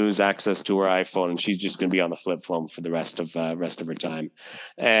going to lose access to her iPhone, and she's just going to be on the flip phone for the rest of her time.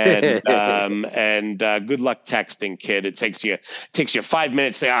 And good luck texting, kid. It takes you 5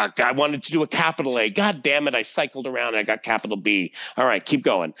 minutes. Say, I wanted to do a capital A. God damn it! I cycled around and I got capital B. All right, keep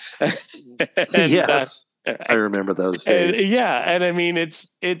going. Yes. I remember those days. And I mean,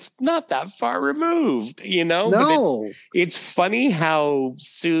 it's not that far removed, No. But it's funny how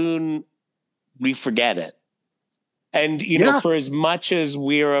soon we forget it. And for as much as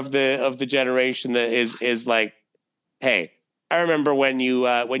we're of the generation that is like, hey, I remember when you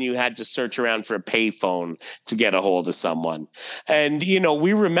had to search around for a payphone to get a hold of someone, and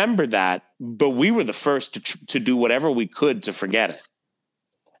we remember that, but we were the first to do whatever we could to forget it.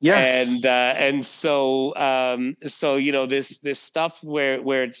 Yes. And so this stuff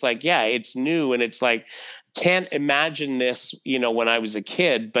where it's like, yeah, it's new, and it's like, can't imagine this, when I was a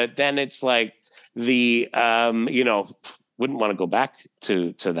kid, but then it's like wouldn't want to go back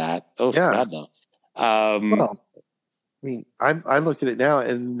to that. Oh, yeah. God, no. Well, I mean, I look at it now,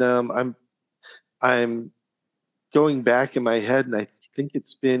 and I'm going back in my head, and I think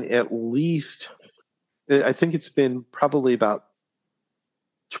it's been probably about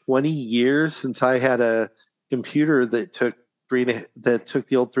 20 years since I had a computer that took the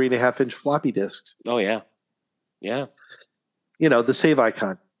old 3.5-inch floppy disks. Oh yeah. Yeah. The save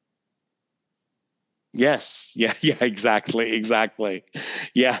icon. Yes. Yeah. Yeah. Exactly.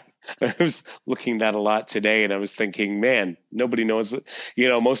 Yeah. I was looking at that a lot today, and I was thinking, man, nobody knows.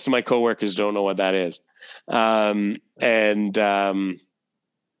 Most of my coworkers don't know what that is.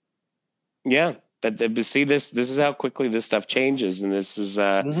 Yeah. But see, this is how quickly this stuff changes, and this is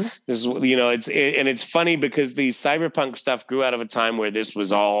it's funny because the cyberpunk stuff grew out of a time where this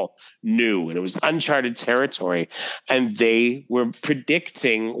was all new and it was uncharted territory, and they were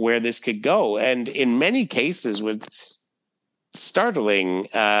predicting where this could go, and in many cases with startling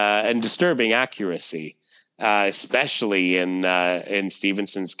and disturbing accuracy. Especially in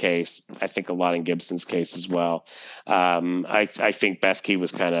Stevenson's case, I think a lot in Gibson's case as well. I think Bethke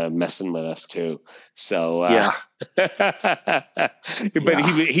was kind of messing with us too. So but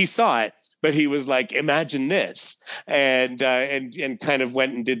he saw it, but he was like, "Imagine this," and kind of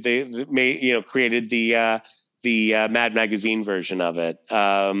went and did created the Mad Magazine version of it.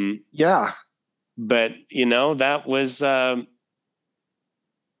 But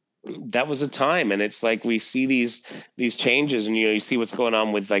that was a time, and it's like we see these changes, and you see what's going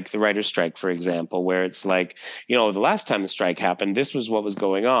on with like the writer's strike, for example, where it's like, the last time the strike happened, this was what was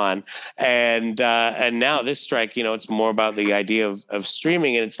going on, and now this strike, it's more about the idea of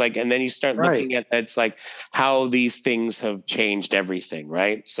streaming, and it's like, and then you start looking at it's like how these things have changed everything,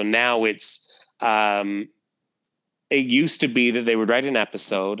 right? So now it's it used to be that they would write an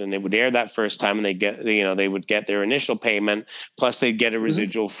episode and they would air that first time, and they would get their initial payment, plus they'd get a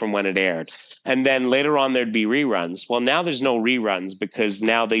residual from when it aired. And then later on there'd be reruns. Well, now there's no reruns because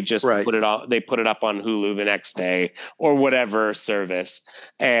now they just put it up on Hulu the next day or whatever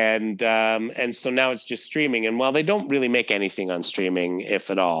service. And so now it's just streaming. And while they don't really make anything on streaming, if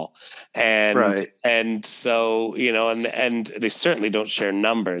at all. And so, and they certainly don't share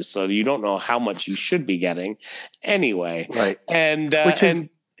numbers. So you don't know how much you should be getting anyway. And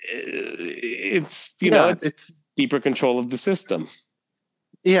it's deeper control of the system.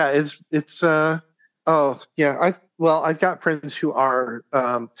 I've got friends who are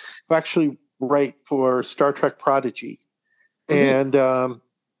who actually write for Star Trek Prodigy. And the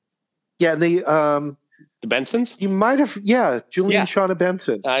Bensons? You might have, Julie and Shauna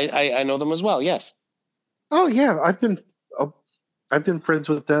Benson. I know them as well. Yes. Oh yeah, I've been friends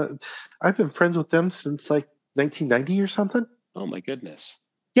with them. I've been friends with them since like 1990 or something. Oh my goodness.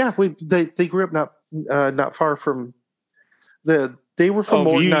 Yeah, they grew up not far from they were from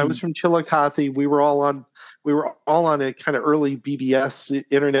Morton. I was from Chillicothe. We were all on a kind of early BBS,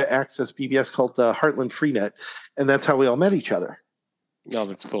 internet access BBS called the Heartland Freenet, and that's how we all met each other. No,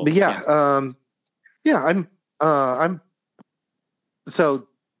 that's cool. But I'm so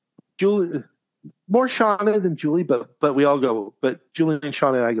Julie, more Shauna than Julie, but we all go. But Julie and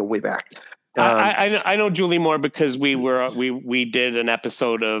Shauna and I go way back. I know Julie more because we did an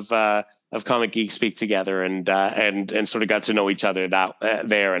episode of Comic Geek Speak together and sort of got to know each other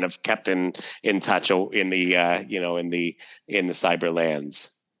there and have kept in touch in the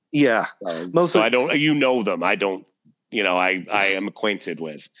cyberlands. Yeah. So I don't, them. I don't, I am acquainted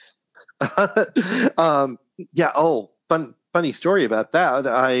with. Funny story about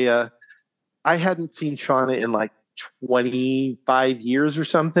that. I hadn't seen Shauna in like 25 years or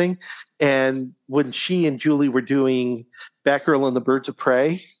something. And when she and Julie were doing Batgirl and the Birds of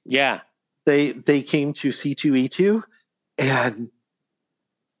Prey, they came to C2E2, and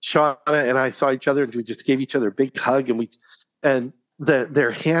Shauna and I saw each other, and we just gave each other a big hug, and their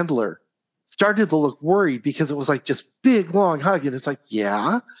handler started to look worried because it was like just big long hug, and it's like,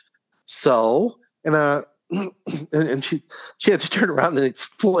 so and she had to turn around and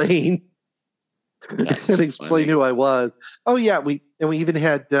explain. Explain who I was. Oh yeah, we even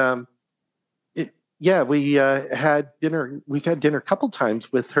had we had dinner. We've had dinner a couple times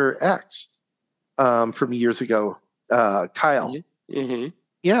with her ex from years ago, Kyle. Mm-hmm.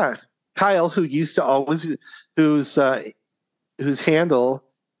 Yeah, Kyle, who used to always whose handle,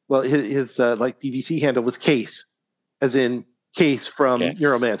 well, his like BBC handle was Case, as in Case from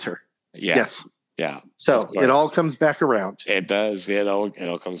Neuromancer. Yeah. Yes. Yeah. So it all comes back around. It does. It all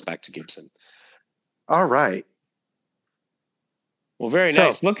comes back to Gibson. All right. Well, very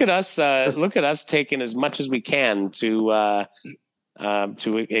nice. Look at us taking as much as we can to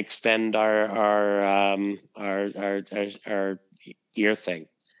extend our ear thing.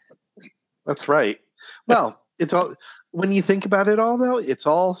 That's right. Well, it's all, when you think about it all, though, it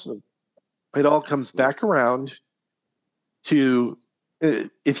all comes back around to,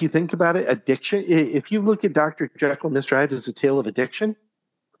 if you think about it, addiction. If you look at Dr. Jekyll and Mr. Hyde as a tale of addiction,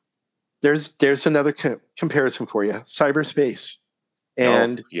 there's another comparison for you: cyberspace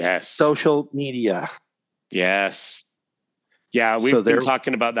and social media. Yes. Yeah, we've been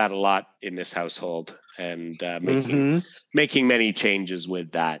talking about that a lot in this household, and making many changes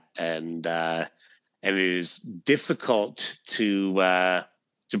with that, and it is difficult to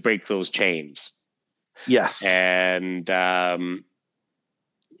break those chains. Yes, and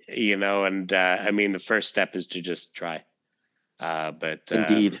and I mean, the first step is to just try. But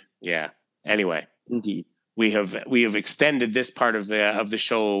Indeed. Yeah. Anyway, Indeed. we have extended this part of the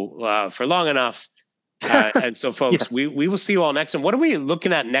show for long enough. And so, folks, Yes. we will see you all next time. What are we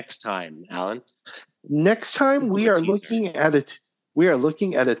looking at next time, Alan? Next time we are looking at it. We are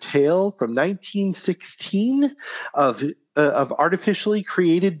looking at a tale from 1916 of artificially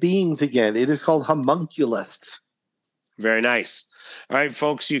created beings again. It is called Homunculus. Very nice. All right,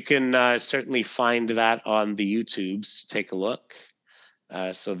 folks, you can certainly find that on the YouTubes to take a look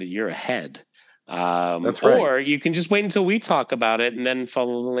so that you're ahead. That's right. Or you can just wait until we talk about it and then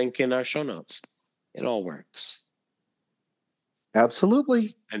follow the link in our show notes. It all works.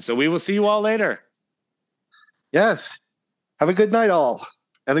 Absolutely. And so we will see you all later. Yes. Have a good night, all,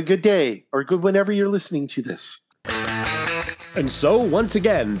 and a good day, or good whenever you're listening to this. And so, once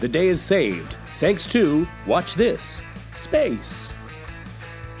again, the day is saved, thanks to Watch This Space.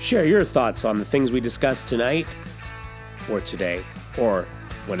 Share your thoughts on the things we discussed tonight, or today, or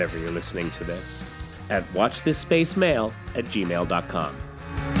whenever you're listening to this, at watchthisspacemail@gmail.com.